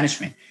much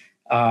management.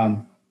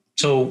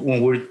 So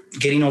when we're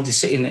getting all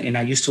this, and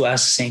I used to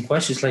ask the same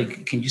questions,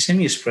 like, can you send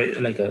me a spread,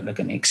 like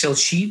an Excel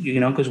sheet,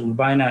 because we're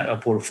buying a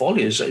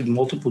portfolio,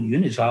 multiple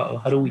units.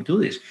 How do we do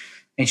this?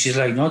 And she's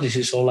like, no, this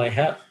is all I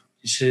have.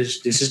 This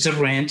is the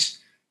rent,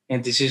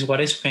 and this is what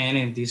I spent,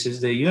 and this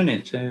is the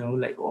unit. And we're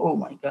like, oh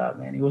my God,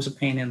 man, it was a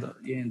pain in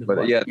the But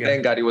butt. yeah,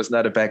 thank God it was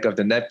not a back of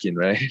the napkin,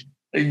 right?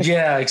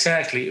 Yeah,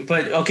 exactly.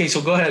 But okay,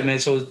 so go ahead, man.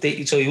 So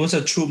it was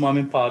a true mom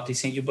and pop. They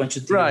sent you a bunch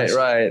of Right, deals.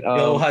 right. You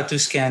all had to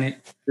scan it.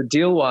 The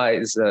deal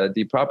wise,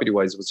 the property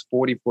wise was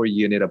 44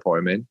 unit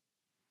apartment,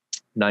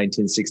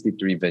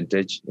 1963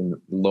 vintage in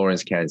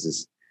Lawrence,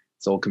 Kansas.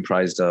 It's all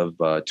comprised of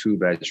 2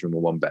 bedroom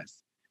and 1 bath,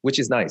 which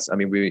is nice. I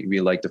mean, we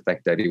like the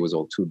fact that it was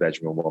all 2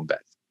 bedroom and 1 bath,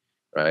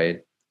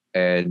 right?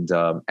 And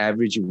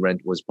average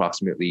rent was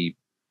approximately,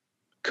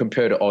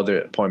 compared to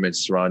other apartments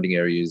surrounding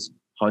areas,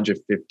 $150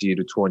 to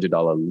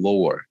 $200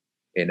 lower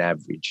in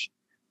average,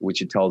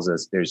 which it tells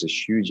us there's a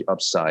huge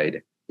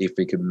upside if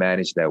we could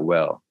manage that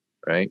well,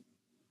 right?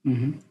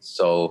 Mm-hmm.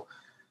 So,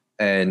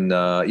 and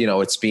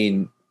it's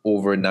been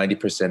over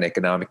 90%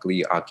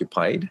 economically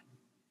occupied,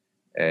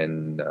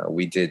 and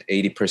we did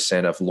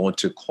 80% of loan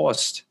to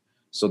cost,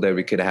 so that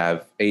we could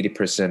have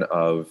 80%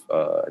 of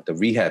the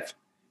rehab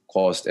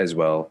cost as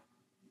well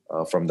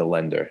from the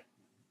lender.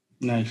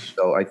 Nice.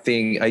 So I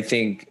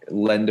think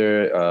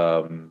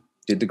lender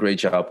did a great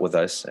job with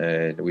us,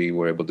 and we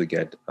were able to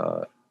get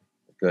a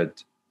good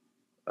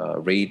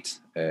rate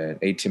and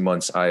 18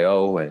 months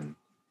IO and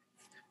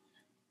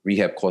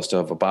rehab cost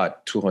of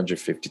about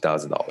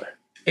 $250,000.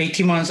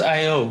 18 months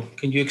IO.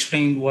 Can you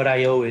explain what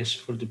IO is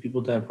for the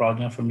people that are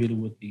probably not familiar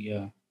with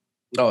the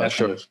Oh,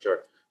 sure, acronym? sure.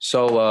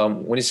 So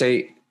when you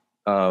say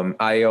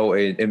IO,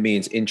 it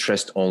means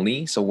interest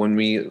only. So when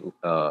we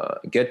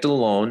get the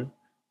loan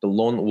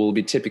will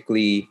be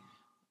typically,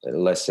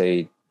 let's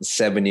say,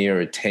 7 year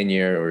or 10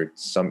 year or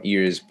some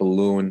years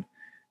balloon.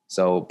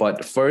 So,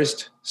 but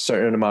first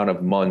certain amount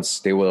of months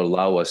they will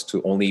allow us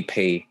to only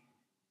pay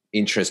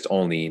interest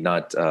only,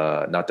 not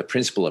the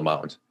principal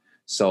amount.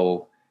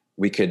 So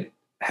we could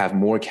have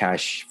more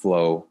cash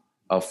flow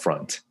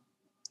upfront.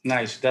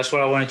 Nice. That's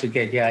what I wanted to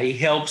get. Yeah, it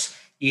helps.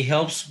 It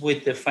helps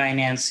with the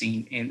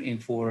financing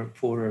and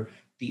for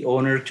the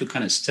owner to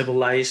kind of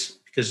stabilize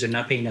because they're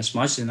not paying as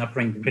much. They're not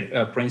paying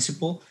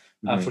principal.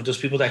 For Mhm. those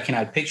people that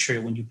cannot picture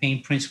it, when you're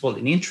paying principal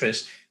and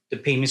interest, the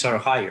payments are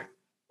higher.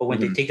 But when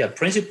they Mhm. take that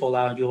principal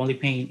out, you're only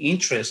paying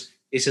interest.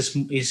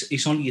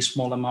 It's only a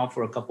small amount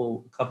for a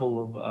couple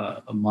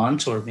of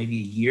months or maybe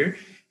a year,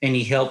 and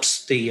it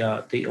helps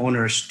the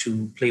owners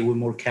to play with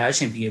more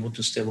cash and be able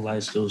to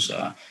stabilize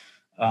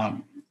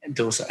um,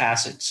 those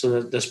assets.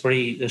 So that's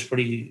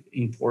pretty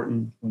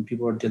important when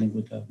people are dealing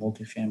with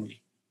multifamily.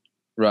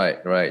 Right,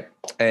 right.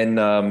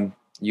 And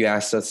you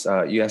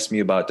asked me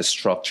about the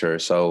structure.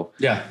 So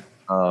Yeah.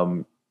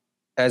 um,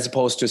 as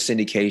opposed to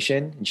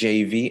syndication,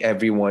 JV,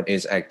 everyone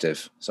is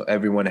active. So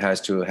everyone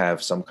has to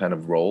have some kind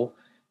of role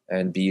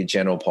and be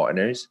general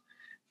partners.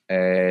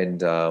 And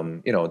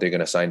they're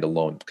gonna sign the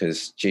loan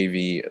because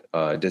JV.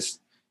 This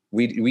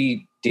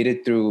we did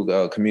it through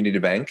a community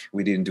bank.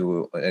 We didn't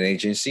do an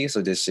agency,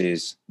 so this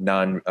is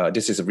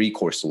this is a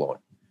recourse loan,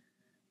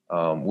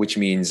 which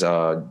means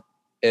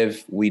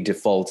if we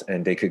default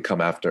and they could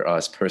come after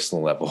us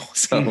personal level.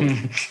 So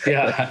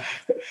Yeah.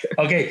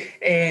 Okay.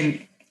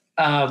 And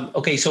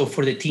okay. So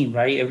for the team,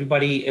 right?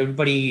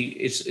 Everybody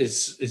is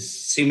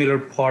similar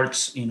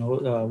parts.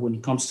 When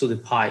it comes to the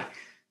pie.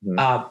 mhm,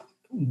 Uh,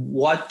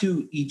 what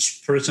do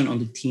each person on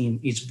the team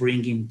is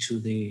bringing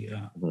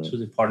mhm. to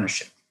the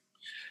partnership?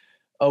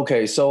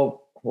 Okay,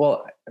 so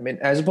well, I mean,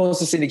 as opposed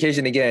to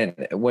syndication, again,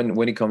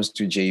 when it comes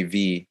to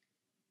JV,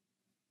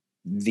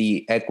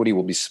 the equity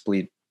will be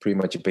split pretty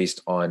much based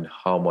on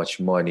how much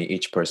money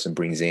each person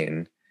brings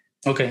in.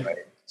 Okay. Right.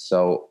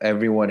 So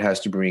everyone has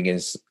to bring in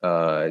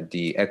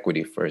the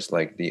equity first,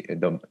 like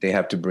they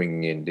have to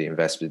bring in the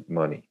investment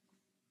money.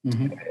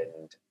 Mm-hmm.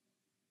 And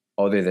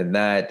other than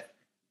that,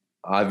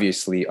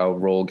 obviously our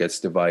role gets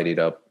divided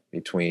up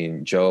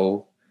between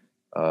Joe,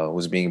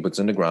 who's being boots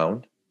on the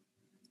ground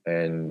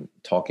and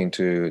talking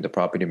to the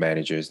property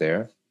managers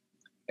there,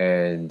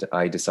 and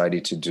I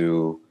decided to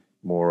do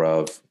more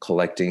of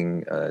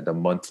collecting the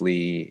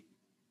monthly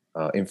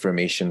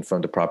information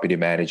from the property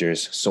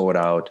managers, sort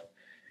out,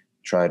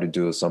 try to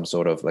do some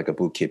sort of like a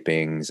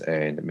bookkeepings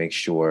and make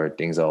sure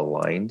things are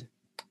aligned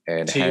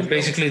and So you're handle.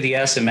 basically the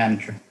asset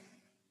manager.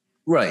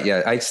 Right.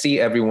 Yeah. I see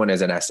everyone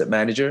as an asset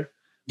manager,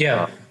 uh,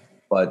 Yeah.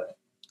 but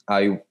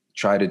I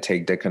try to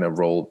take that kind of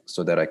role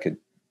so that I could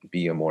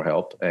be a more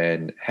help.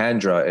 And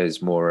Handra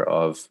is more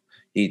of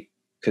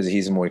because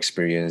he's more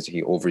experienced.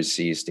 He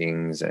oversees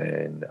things,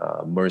 and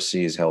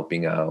Mercy is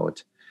helping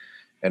out.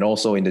 And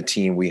also in the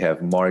team, we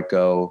have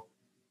Marco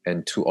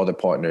and two other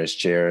partners,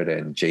 Jared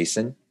and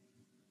Jason.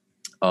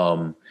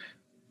 Um,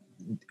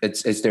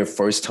 it's their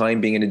first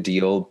time being in a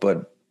deal,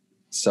 but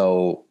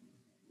so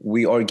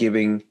we are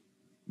giving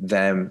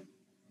them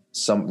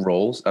some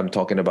roles. I'm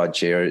talking about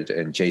Jared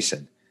and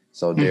Jason.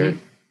 So Mm-hmm.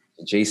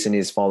 Jason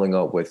is following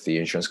up with the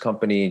insurance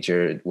company.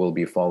 Jared will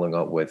be following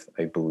up with,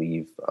 I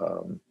believe,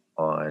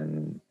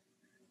 on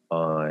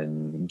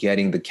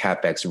getting the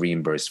capex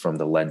reimbursed from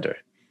the lender.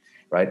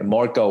 Right.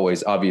 Marco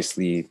is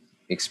obviously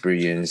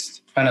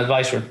experienced, An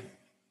advisor.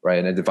 right,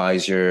 an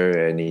advisor,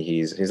 and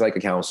he's like a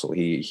counsel.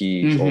 He's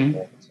Mm-hmm.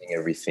 overseeing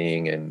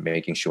everything and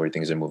making sure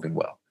things are moving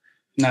well.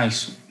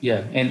 Nice.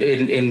 Yeah.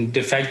 And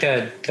the fact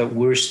that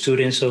we're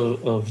students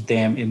of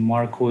them and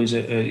Marco is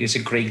a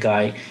great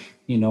guy.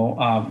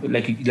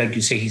 Like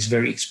you say, he's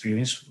very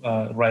experienced,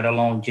 right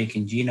along Jake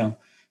and Gino.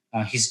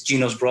 He's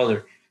Gino's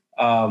brother.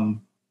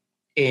 Um,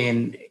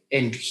 and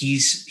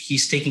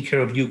he's taking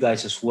care of you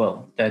guys as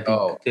well. That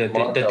the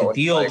Marco is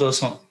deal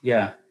doesn't.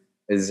 Yeah,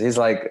 is he's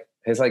like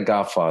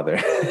Godfather.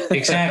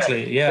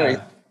 exactly.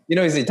 Yeah.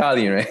 He's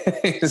Italian, right?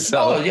 Oh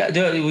So yeah,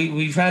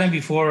 we've had him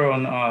before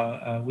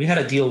on. We had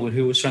a deal where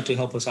he was trying to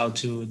help us out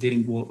too. It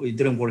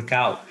didn't work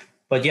out.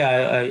 But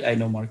yeah, I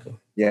know Marco.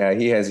 yeah,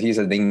 he's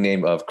a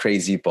nickname of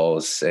Crazy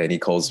Balls, and he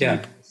calls me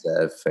Yeah.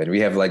 Seth. And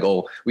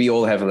we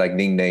all have like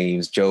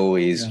nicknames. Joe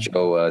is Yeah.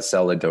 Joe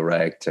Seller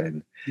Direct,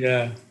 and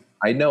Yeah.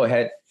 I know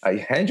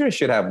Hendra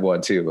should have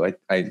one too.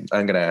 I'm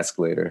gonna ask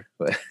later,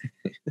 but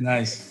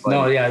Nice. but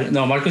No, yeah,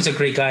 no. Marco's a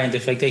great guy, and the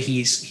fact that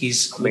he's with you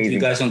amazing.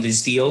 guys on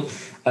this deal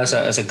as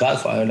a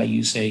godfather, like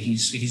you say,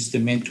 he's the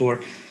mentor.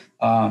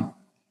 Um,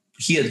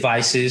 he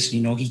advises.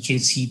 He can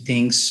see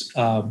things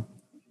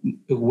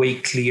way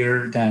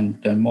clearer than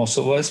most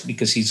of us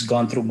because he's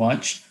gone through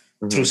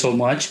so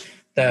much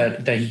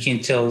that he can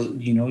tell.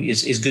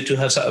 It's good to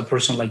have a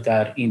person like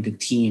that in the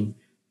team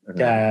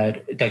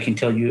that can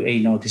tell you, hey,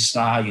 no, this is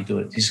not how you do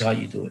it. This is how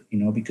you do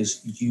it.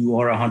 Because you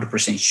are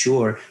 100%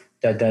 sure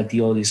that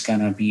deal is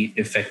gonna be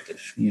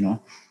effective.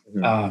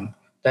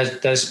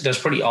 That's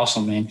pretty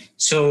awesome, man.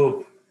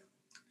 So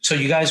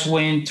you guys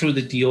went through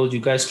the deal,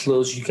 you guys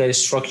closed, you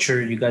guys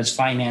structured, you guys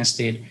financed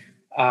it.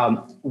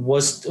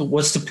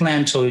 What's the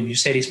plan? So you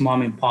said it's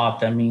mom and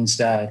pop. That means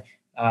that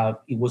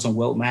it wasn't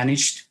well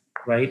managed,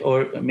 right?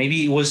 Or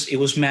maybe it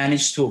was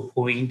managed to a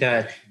point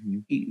that,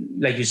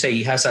 like you say,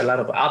 it has a lot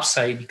of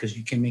upside because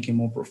you can make it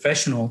more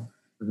professional,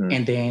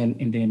 and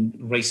then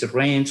raise the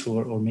rent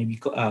or maybe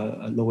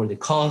lower the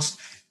cost.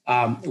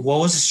 What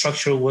was the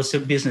structure? What's the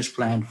business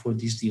plan for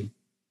this deal?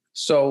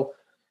 So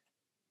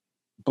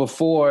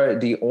before,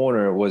 the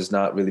owner was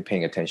not really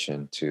paying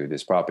attention to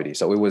this property,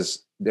 so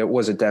there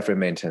was a deferred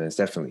maintenance,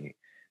 definitely,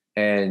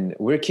 and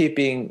we're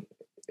keeping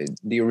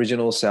the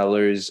original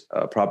seller's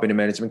property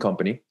management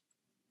company.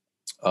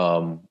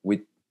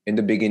 We in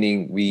the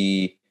beginning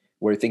we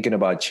were thinking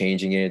about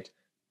changing it,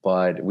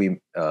 but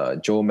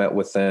Joe met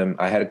with them.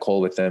 I had a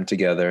call with them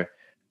together. I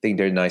think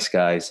they're nice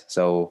guys,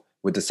 so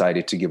we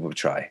decided to give it a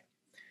try.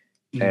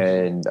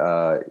 And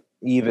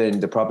even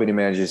the property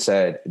manager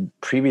said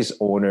previous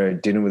owner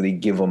didn't really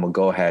give them a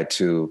go ahead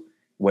to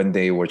when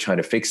they were trying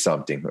to fix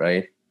something,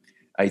 right?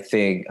 I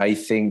think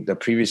the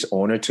previous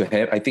owner to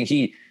him,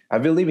 I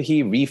believe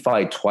he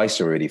refied twice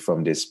already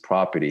from this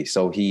property.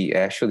 So he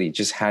actually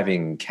just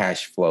having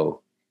cash flow,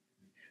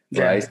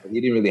 right? Yeah. So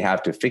he didn't really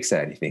have to fix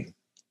anything.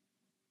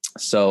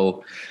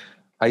 So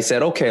I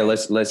said, okay,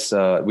 let's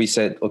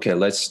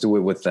do it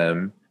with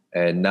them.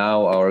 And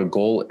now our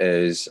goal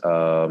is,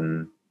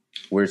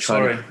 we're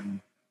trying to.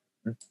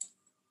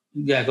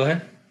 Yeah, go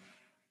ahead.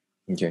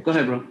 Okay. Go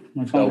ahead, bro.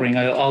 My phone ring.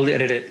 I'll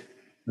edit it.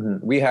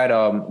 We had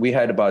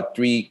about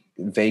 3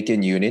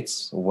 vacant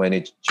units when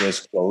it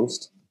just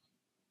closed,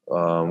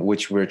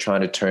 which we're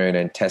trying to turn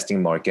and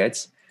testing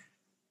markets.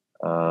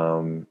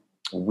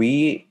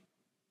 We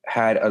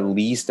had a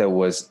lease that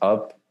was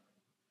up,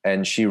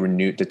 and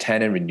the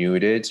tenant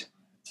renewed it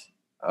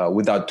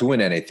without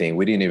doing anything.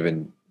 We didn't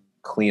even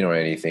clean or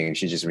anything.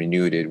 She just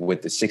renewed it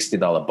with the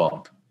 $60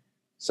 bump.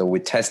 So we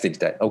tested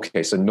that.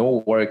 Okay, so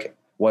no work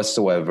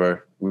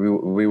whatsoever.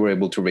 We were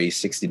able to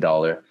raise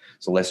 $60.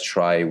 So let's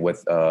try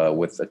with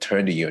a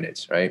turn the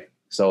units, right?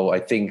 So I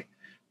think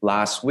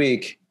last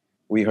week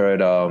we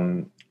heard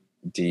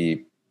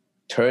the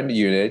turned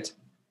unit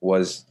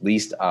was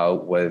leased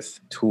out with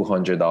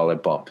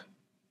 $200 bump.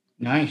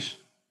 Nice.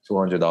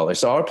 $200.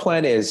 So our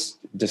plan is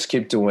just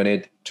keep doing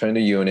it, turn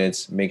the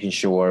units, making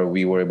sure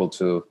we're able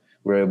to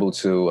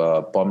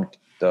bump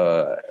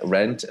the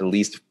rent at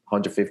least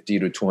 $150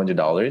 to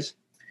 $200.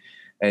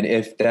 And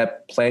if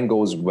that plan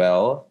goes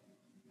well,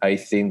 I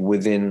think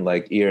within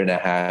like year and a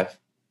half,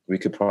 we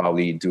could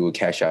probably do a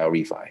cash out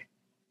refi.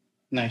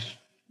 Nice.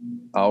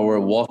 Our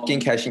walk-in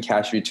cash and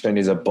cash return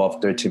is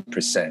above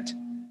 13%.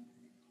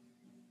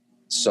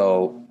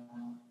 So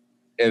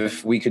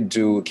if we could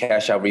do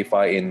cash out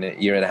refi in a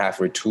year and a half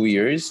or 2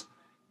 years,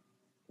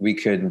 we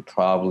could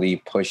probably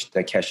push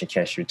the cash and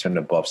cash return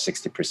above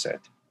 60%.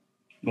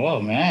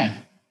 Whoa,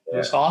 man.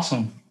 That's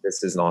awesome.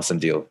 This is an awesome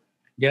deal.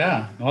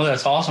 Yeah. Oh,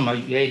 that's awesome.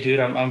 Hey, dude,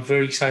 I'm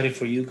very excited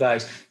for you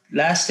guys.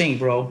 Last thing,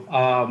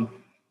 bro.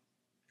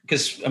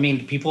 Because I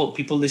mean, people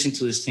listen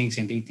to these things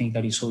and they think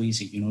that it's so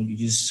easy. You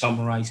just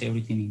summarize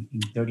everything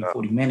in 30,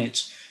 40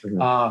 minutes.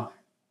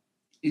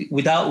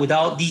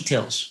 Without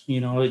details,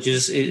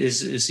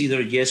 it's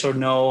either yes or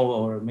no,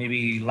 or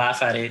maybe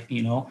laugh at it,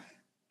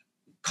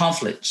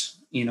 conflicts,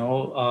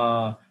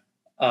 things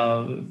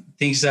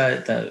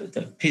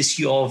that piss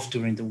you off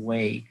during the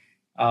way,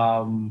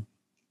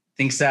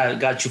 things that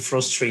got you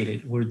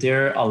frustrated. Were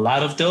there a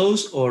lot of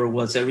those, or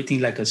was everything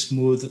like a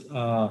smooth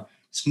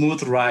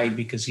ride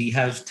because you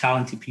have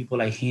talented people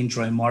like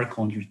Hendra and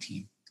Marco on your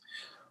team?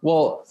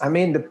 Well, I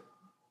mean,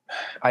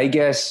 I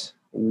guess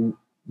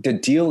the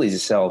deal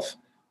itself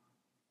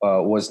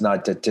was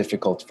not that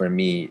difficult for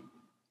me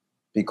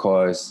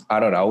because I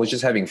don't know, I was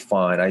just having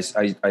fun.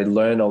 I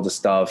learned all the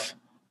stuff,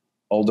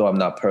 although I'm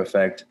not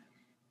perfect.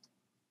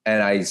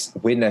 And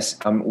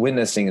I'm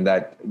witnessing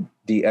that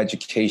the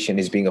education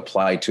is being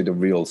applied to the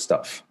real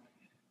stuff.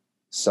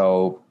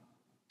 So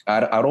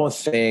I don't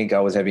think I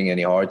was having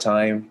any hard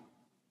time.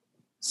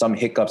 Some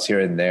hiccups here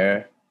and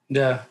there.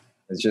 Yeah.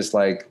 It's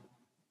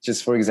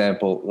just for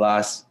example,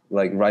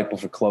 right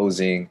before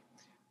closing,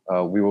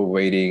 we were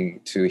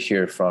waiting to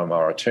hear from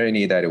our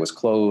attorney that it was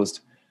closed.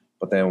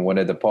 But then one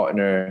of the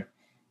partner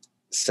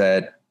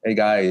said, "Hey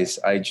guys,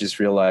 I just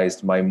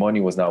realized my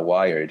money was not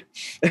wired."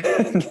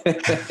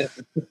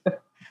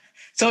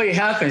 So it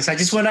happens. I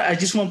just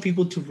want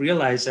people to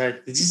realize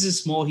that this is a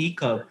small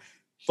hiccup,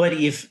 but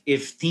if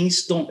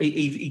things don't,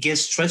 it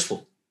gets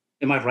stressful.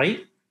 Am I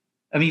right?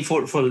 I mean,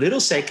 for a little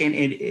second,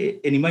 and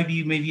it might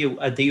be maybe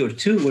a day or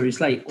two where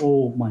it's like,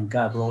 oh my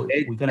god, bro,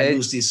 we're gonna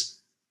lose this.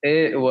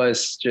 It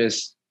was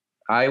just,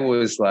 I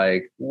was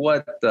like,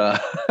 what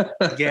the?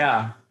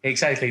 Yeah,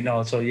 exactly.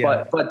 No, so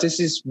yeah. But this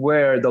is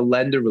where the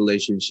lender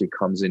relationship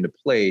comes into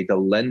play. The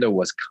lender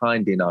was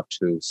kind enough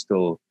to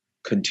still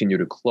continue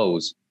to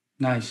close.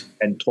 Nice.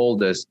 And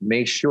told us,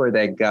 make sure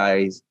that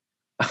guys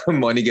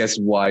money gets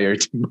wired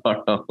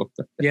tomorrow.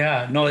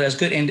 Yeah, no, that's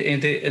good. And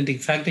the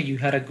fact that you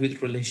had a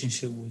good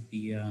relationship with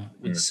the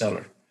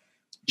seller.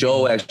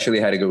 Joe actually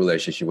had a good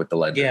relationship with the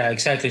lender. Yeah,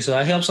 exactly. So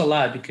that helps a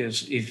lot,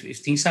 because if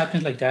things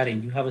happen like that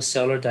and you have a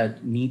seller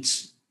that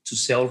needs to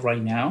sell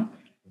right now,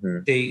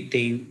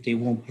 they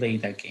won't play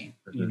that game,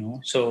 you know?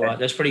 So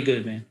that's pretty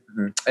good, man.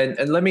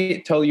 And let me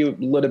tell you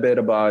a little bit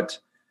about,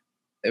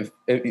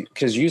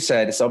 because you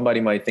said somebody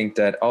might think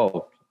that,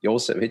 oh,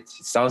 Joseph, it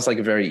sounds like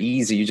very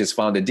easy. You just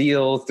found a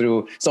deal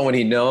through someone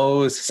he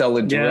knows,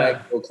 seller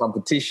direct, no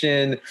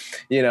competition.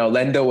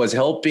 Lendo was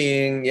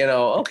helping.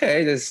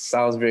 Okay, this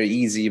sounds very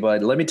easy.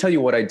 But let me tell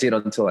you what I did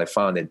until I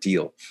found a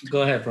deal.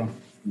 Go ahead, bro.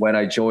 When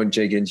I joined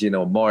Jake &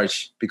 Gino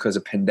March, because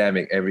of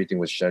pandemic, everything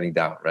was shutting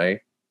down,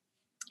 right?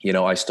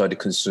 I started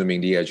consuming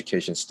the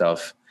education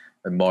stuff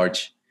in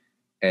March,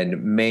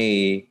 and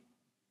May,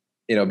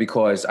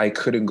 because I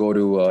couldn't go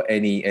to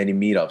any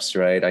meetups,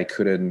 right? I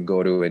couldn't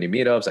go to any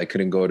meetups. I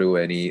couldn't go to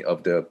any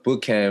of the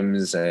boot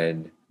camps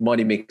and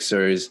money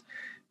mixers.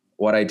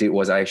 What I did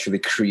was I actually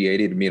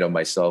created a meetup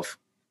myself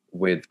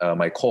with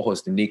my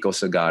co-host, Nico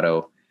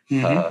Sagato,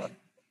 a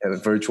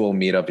virtual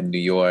meetup in New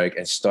York,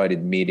 and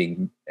started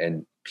meeting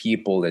and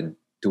people and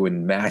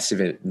doing massive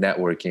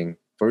networking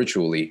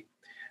virtually.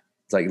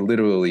 It's like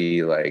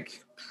literally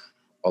like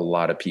a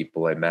lot of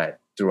people I met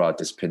throughout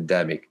this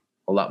pandemic.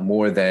 A lot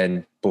more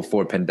than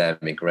before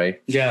pandemic,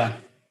 right? Yeah.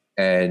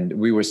 And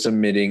we were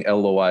submitting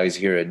LOIs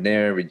here and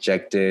there,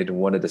 rejected.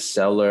 One of the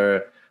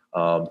seller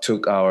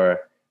took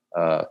our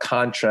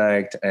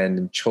contract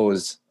and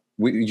chose.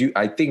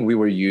 I think we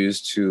were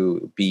used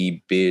to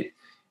be bid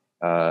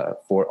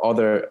for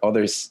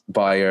others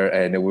buyer,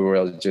 and we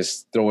were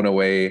just thrown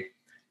away.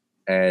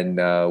 And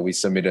we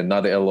submitted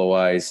another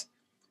LOIs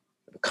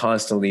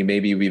constantly.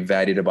 Maybe we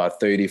vetted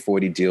about 30,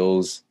 40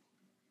 deals.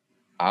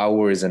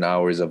 Hours and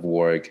hours of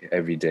work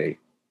every day.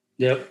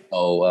 Yep.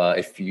 So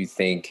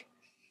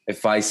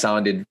if I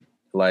sounded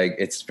like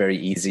it's very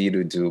easy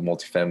to do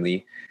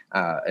multifamily,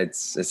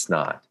 it's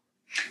not.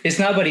 It's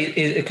not, but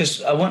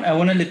because I want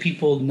to let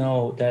people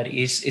know that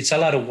it's a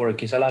lot of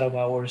work. It's a lot of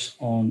hours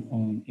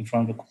on in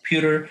front of a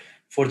computer.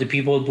 For the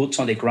people boots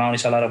on the ground,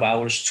 it's a lot of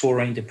hours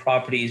touring the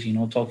properties,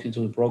 talking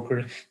to the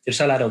broker. There's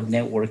a lot of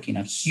networking,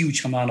 a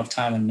huge amount of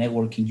time in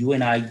networking. You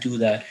and I do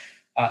that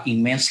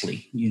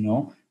immensely,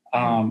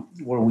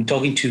 where we're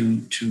talking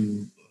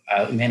to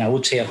I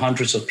would say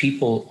hundreds of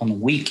people on a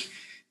week,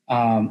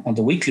 on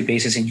the weekly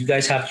basis, and you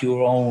guys have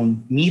your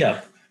own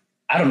meetup.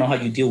 I don't know how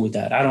you deal with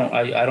that. I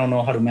don't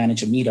know how to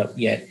manage a meetup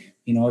yet.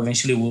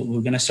 Eventually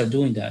we're gonna start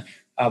doing that.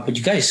 But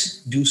you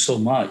guys do so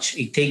much.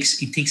 It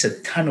takes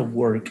a ton of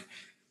work,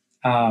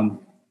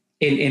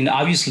 and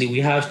obviously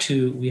we have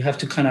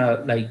to kind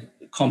of like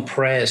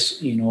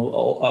compress,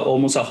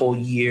 almost a whole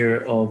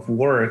year of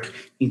work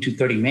into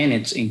 30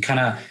 minutes and kind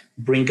of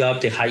bring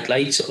up the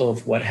highlights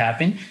of what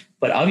happened.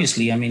 But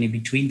obviously, I mean, in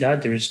between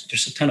that, there's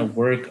a ton of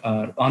work.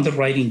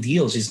 Underwriting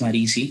deals is not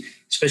easy,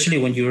 especially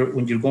when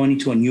you're going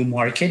into a new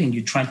market and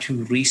you're trying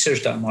to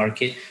research that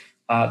market.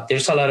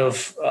 There's a lot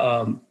of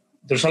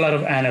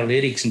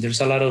analytics, and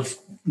there's a lot of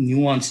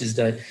nuances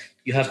that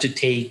you have to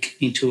take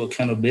into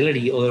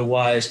accountability.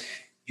 Otherwise,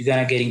 you're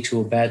gonna get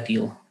into a bad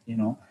deal.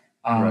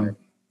 Right.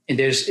 And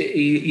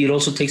it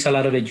also takes a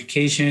lot of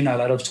education, a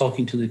lot of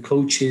talking to the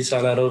coaches, a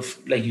lot of,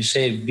 like you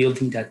said,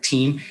 building that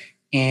team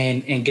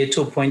and get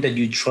to a point that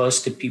you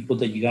trust the people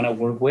that you're going to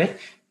work with,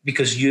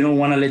 because you don't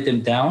want to let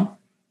them down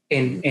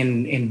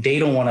and they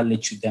don't want to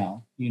let you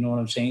down. You know what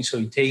I'm saying? So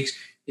it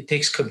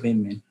takes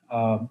commitment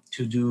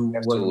to do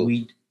what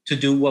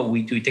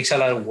we do. It takes a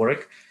lot of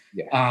work,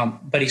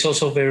 but it's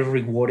also very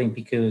rewarding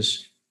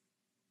because,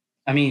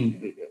 I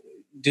mean,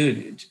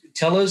 dude,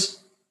 tell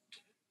us,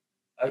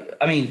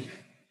 I mean,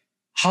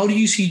 how do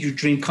you see your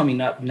dream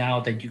coming up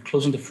now that you're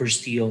closing the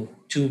first deal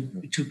to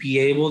be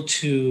able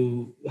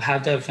to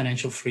have that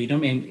financial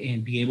freedom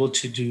and be able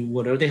to do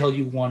whatever the hell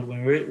you want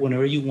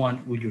whenever you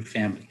want with your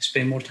family,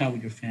 spend more time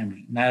with your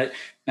family, not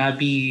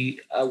be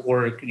at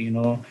work,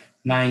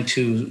 9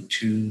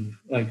 to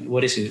like,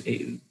 what is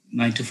it,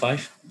 9 to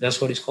 5,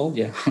 that's what it's called,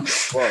 yeah.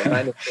 Well,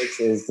 9 to 6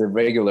 is the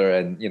regular,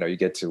 and you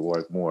get to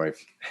work more.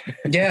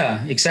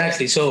 Yeah,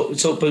 exactly.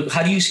 But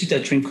how do you see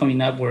that dream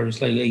coming up where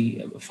it's like,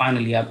 hey,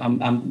 finally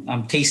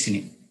I'm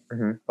tasting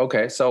it?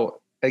 Okay,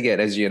 so again,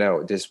 as you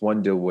know, this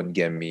one deal wouldn't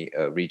get me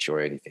a reach or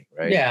anything,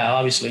 right? Yeah,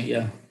 obviously,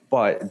 yeah.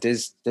 But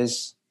this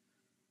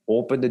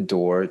opened the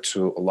door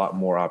to a lot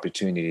more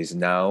opportunities.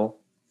 Now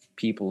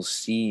people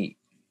see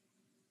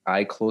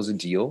I close a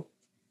deal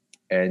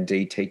and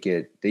they take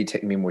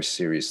me more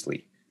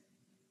seriously.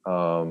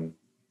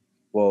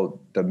 Well,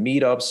 the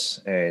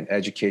meetups and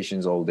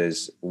educations, all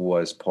this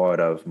was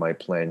part of my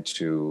plan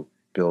to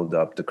build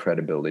up the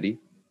credibility.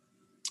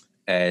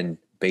 And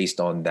based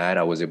on that,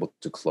 I was able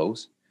to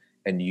close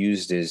and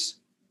use this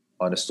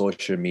on a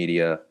social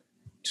media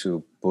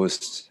to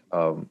boost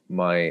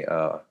my,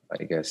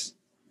 I guess,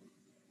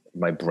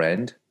 my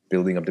brand,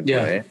 building up the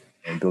Yeah. brand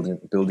and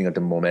building up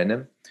the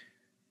momentum.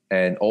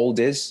 And all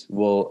this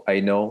will, I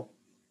know,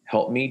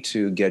 help me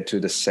to get to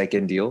the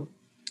second deal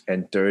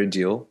and third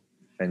deal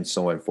and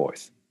so on and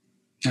forth.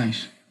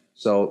 Nice.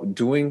 So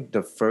doing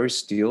the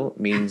first deal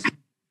means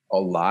a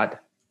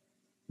lot,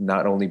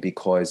 not only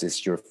because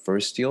it's your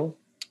first deal,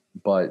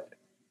 but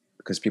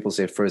because people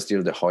say first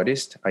deal the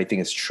hardest. I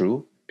think it's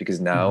true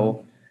because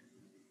now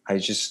I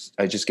just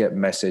get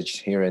message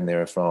here and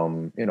there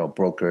from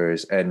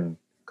brokers. And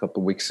a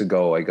couple of weeks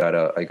ago, I got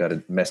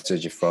a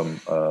message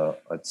from a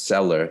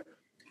seller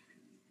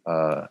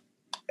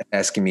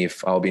asking me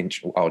if our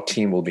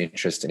team will be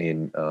interested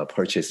in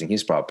purchasing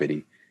his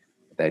property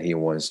that he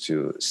wants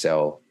to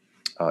sell.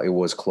 It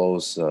was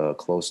close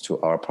to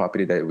our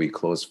property that we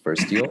closed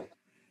first deal,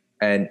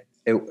 and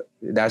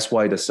that's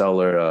why the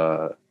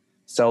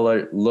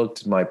seller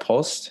looked my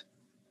post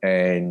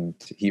and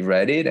he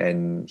read it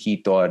and he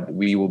thought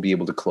we will be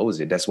able to close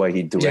it. That's why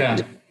he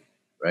directed,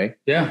 right?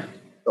 Yeah.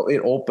 So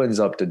it opens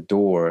up the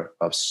door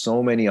of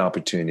so many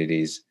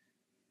opportunities,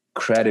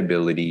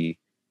 credibility,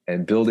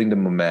 and building the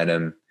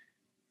momentum.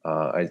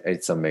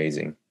 It's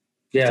amazing.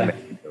 Yeah. It's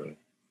amazing.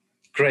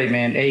 Great,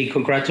 man. Hey,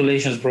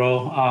 congratulations,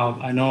 bro.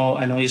 I know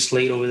it's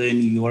late over there in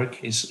New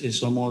York.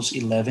 It's almost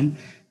 11.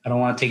 I don't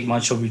want to take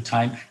much of your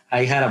time.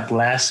 I had a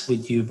blast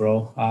with you,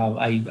 bro.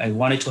 I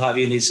wanted to have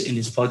you in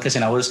this podcast,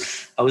 and I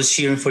was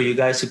cheering for you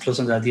guys to close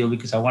on that deal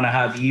because I want to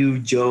have you,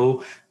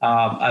 Joe.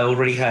 I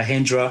already had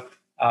Hendra,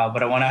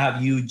 but I want to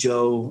have you,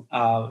 Joe.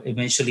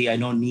 Eventually, I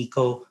know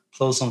Nico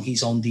closed on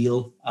his own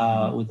deal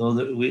with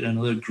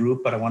another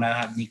group, but I want to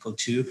have Nico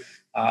too.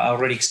 I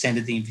already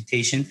extended the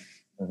invitation.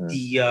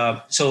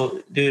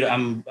 So, dude,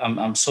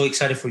 I'm so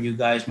excited for you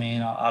guys,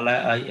 man.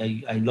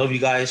 I love you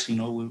guys.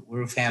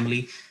 We're a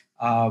family.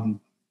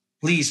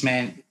 Please,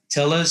 man,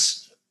 tell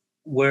us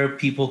where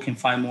people can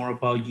find more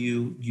about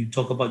you. You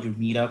talk about your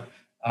meetup.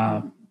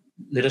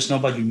 Let us know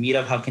about your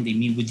meetup. How can they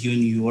meet with you in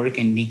New York?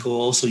 And Nico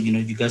also,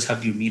 you guys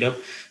have your meetup.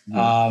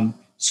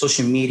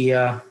 Social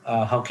media.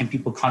 How can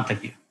people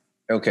contact you?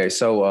 Okay,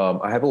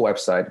 so I have a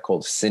website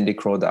called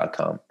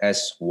syndicro.com,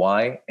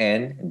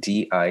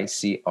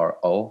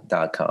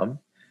 SYNDICRO.com.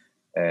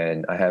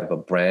 And I have a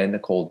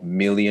brand called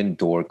Million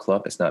Door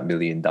Club. It's not $1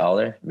 million,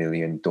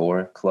 Million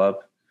Door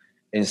Club.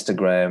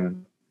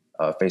 Instagram,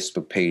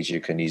 Facebook page,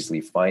 you can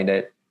easily find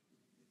it.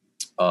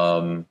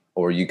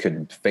 Or you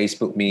could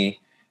Facebook me.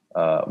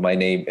 My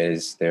name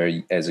is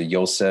there as a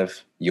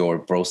Yosef, your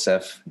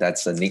Brosef.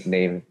 That's a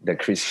nickname that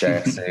Chris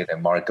Jackson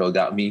and Marco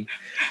got me.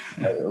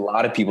 A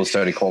lot of people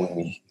started calling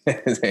me.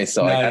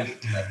 So I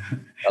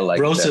like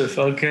Brosef.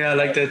 That. Okay, I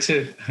like that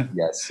too.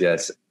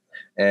 Yes.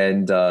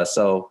 And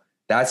so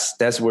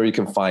that's where you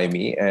can find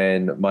me.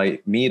 And my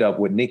meetup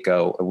with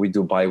Nico, we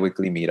do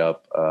bi-weekly meetup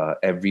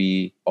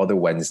every other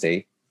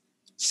Wednesday,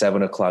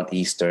 7:00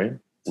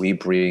 Eastern. We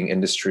bring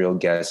industrial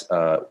guests,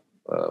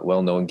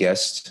 well-known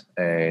guests,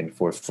 and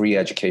for free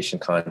education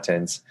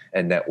content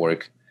and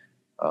network.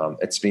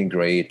 It's been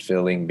great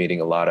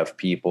meeting a lot of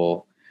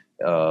people,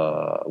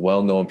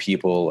 well-known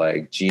people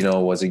like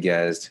Gino was a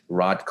guest,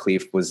 Rod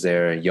Cleef was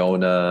there,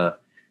 Yona,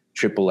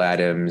 Triple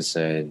Adams,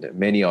 and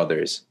many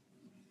others.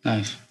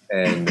 Nice.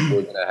 And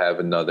we're going to have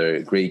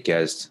another great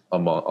guest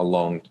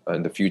along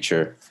in the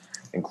future,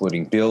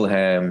 including Bill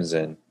Hams.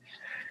 And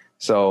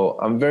so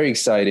I'm very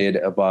excited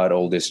about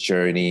all this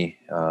journey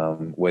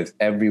with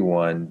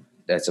everyone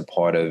that's a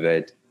part of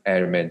it.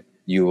 Aaron,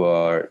 you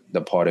are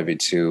the part of it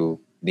too.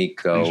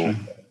 Nico,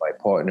 my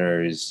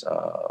partners,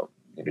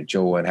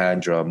 Joe and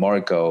Handra,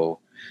 Marco.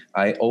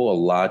 I owe a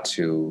lot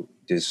to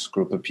this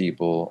group of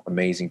people,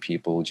 amazing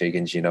people, Jake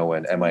and Gino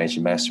and MIH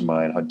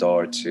Mastermind,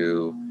 Hadar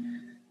too.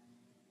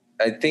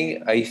 I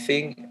think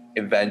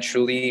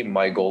eventually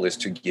my goal is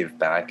to give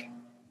back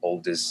all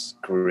this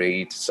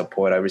great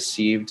support I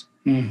received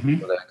so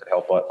that I could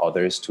help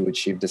others to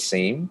achieve the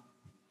same.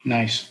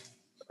 Nice.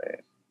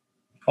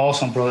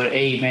 Awesome, brother.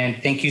 Hey, man,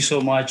 thank you so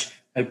much.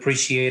 I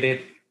appreciate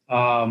it.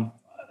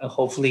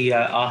 Hopefully,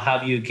 I'll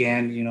have you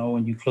again,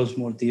 when you close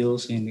more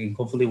deals, and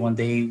hopefully one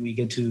day we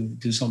get to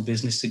do some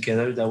business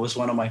together. That was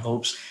one of my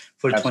hopes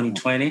for Absolutely.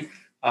 2020.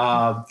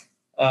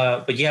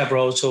 But yeah,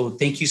 bro. So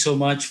thank you so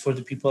much for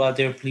the people out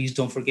there. Please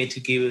don't forget to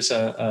give us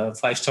a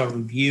 5-star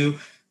review.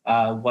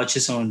 Watch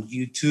us on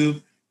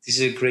YouTube. This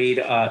is a great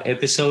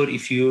episode.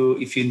 If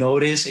you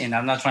notice, and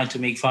I'm not trying to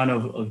make fun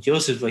of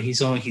Joseph, but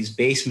he's on his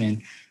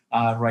basement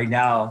right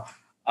now.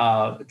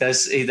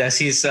 That's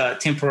his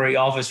temporary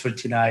office for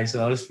tonight. So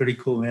that was pretty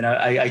cool, man.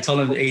 I told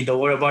him, hey, don't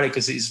worry about it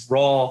because it's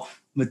raw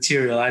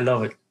material. I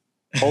love it.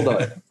 Hold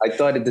on. I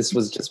thought this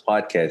was just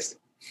podcast.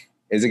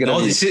 Is it gonna No,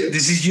 be? this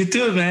is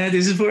YouTube, man.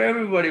 This is for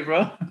everybody,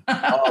 bro.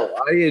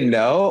 Oh, I didn't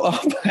know.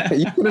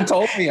 You could have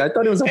told me. I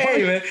thought it was a Hey,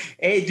 podcast. man.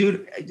 Hey,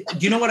 dude.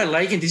 You know what I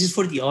like, and this is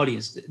for the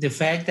audience. The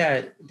fact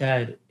that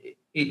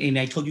and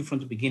I told you from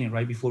the beginning,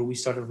 right before we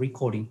started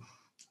recording,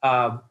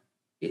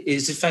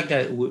 is the fact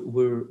that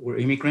we're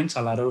immigrants.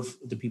 A lot of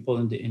the people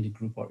in the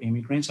group are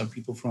immigrants, are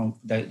people from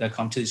that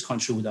come to this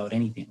country without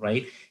anything,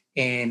 right?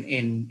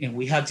 And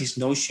we have this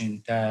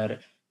notion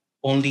that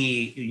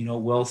only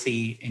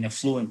wealthy and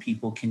affluent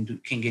people can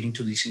get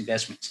into these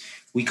investments.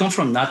 We come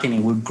from nothing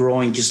and we're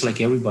growing just like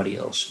everybody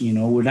else.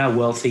 We're not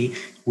wealthy.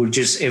 We're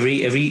just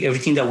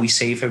everything that we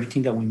save,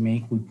 everything that we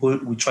make,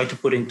 we try to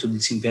put into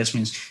these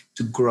investments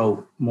to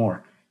grow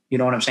more. You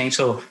know what I'm saying?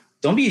 So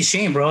don't be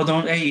ashamed, bro.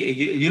 Don't. Hey,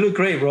 you look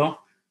great, bro.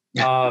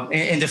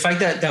 And the fact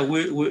that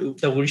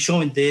we're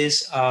showing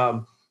this,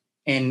 and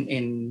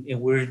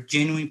we're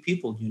genuine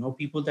people,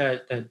 people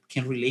that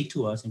can relate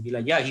to us and be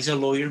like, yeah, he's a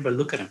lawyer, but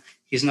look at him.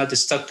 He's not the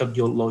stuck up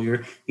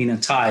lawyer in a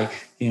tie.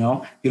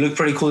 You look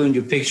pretty cool in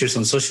your pictures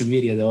on social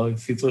media, though.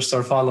 If people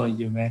start following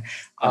you, man.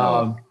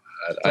 But,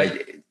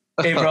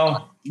 hey,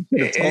 bro.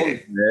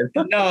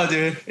 No,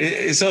 dude,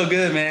 it's so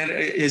good, man.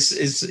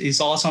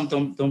 It's awesome.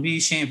 Don't be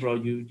ashamed, bro.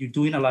 You're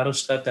doing a lot of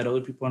stuff that other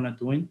people are not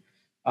doing.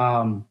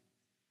 And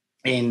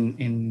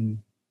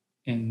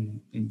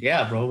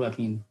yeah, bro. I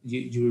mean,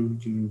 you're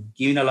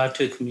giving a lot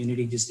to the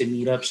community. Just the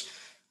meetups.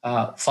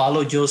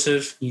 Follow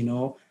Joseph.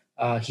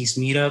 His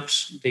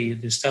meetups,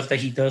 the stuff that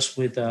he does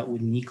with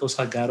Nico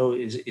Salgado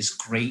is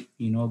great.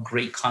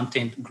 Great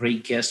content,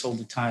 great guests all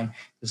the time.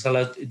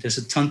 There's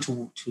a ton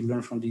to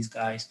learn from these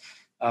guys.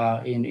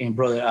 And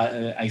brother,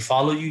 I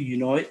follow you. You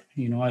know it.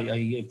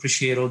 I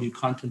appreciate all your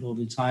content all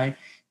the time,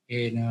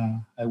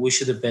 and I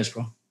wish you the best,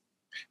 bro.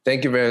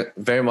 Thank you very,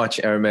 very much,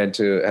 Airman,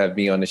 to have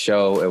me on the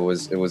show.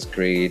 It was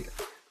great,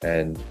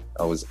 and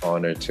I was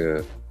honored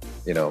to,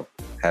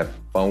 have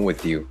fun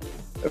with you.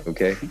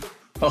 Okay.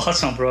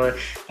 Awesome, bro.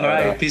 All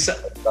right, peace out.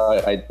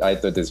 I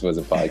thought this was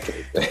a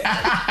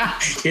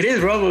podcast. It is,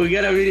 bro, but we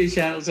got a video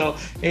channel. So,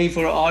 hey,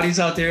 for the audience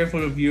out there,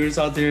 for the viewers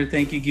out there,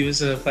 thank you. Give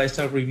us a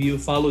 5-star review.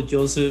 Follow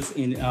Joseph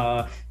in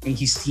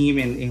his team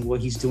and what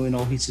he's doing,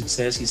 all his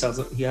success.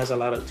 He has a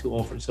lot to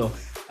offer. So,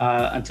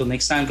 until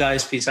next time,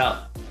 guys, peace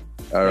out.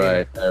 All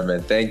right,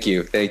 Airman. Thank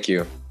you.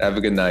 Have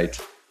a good night.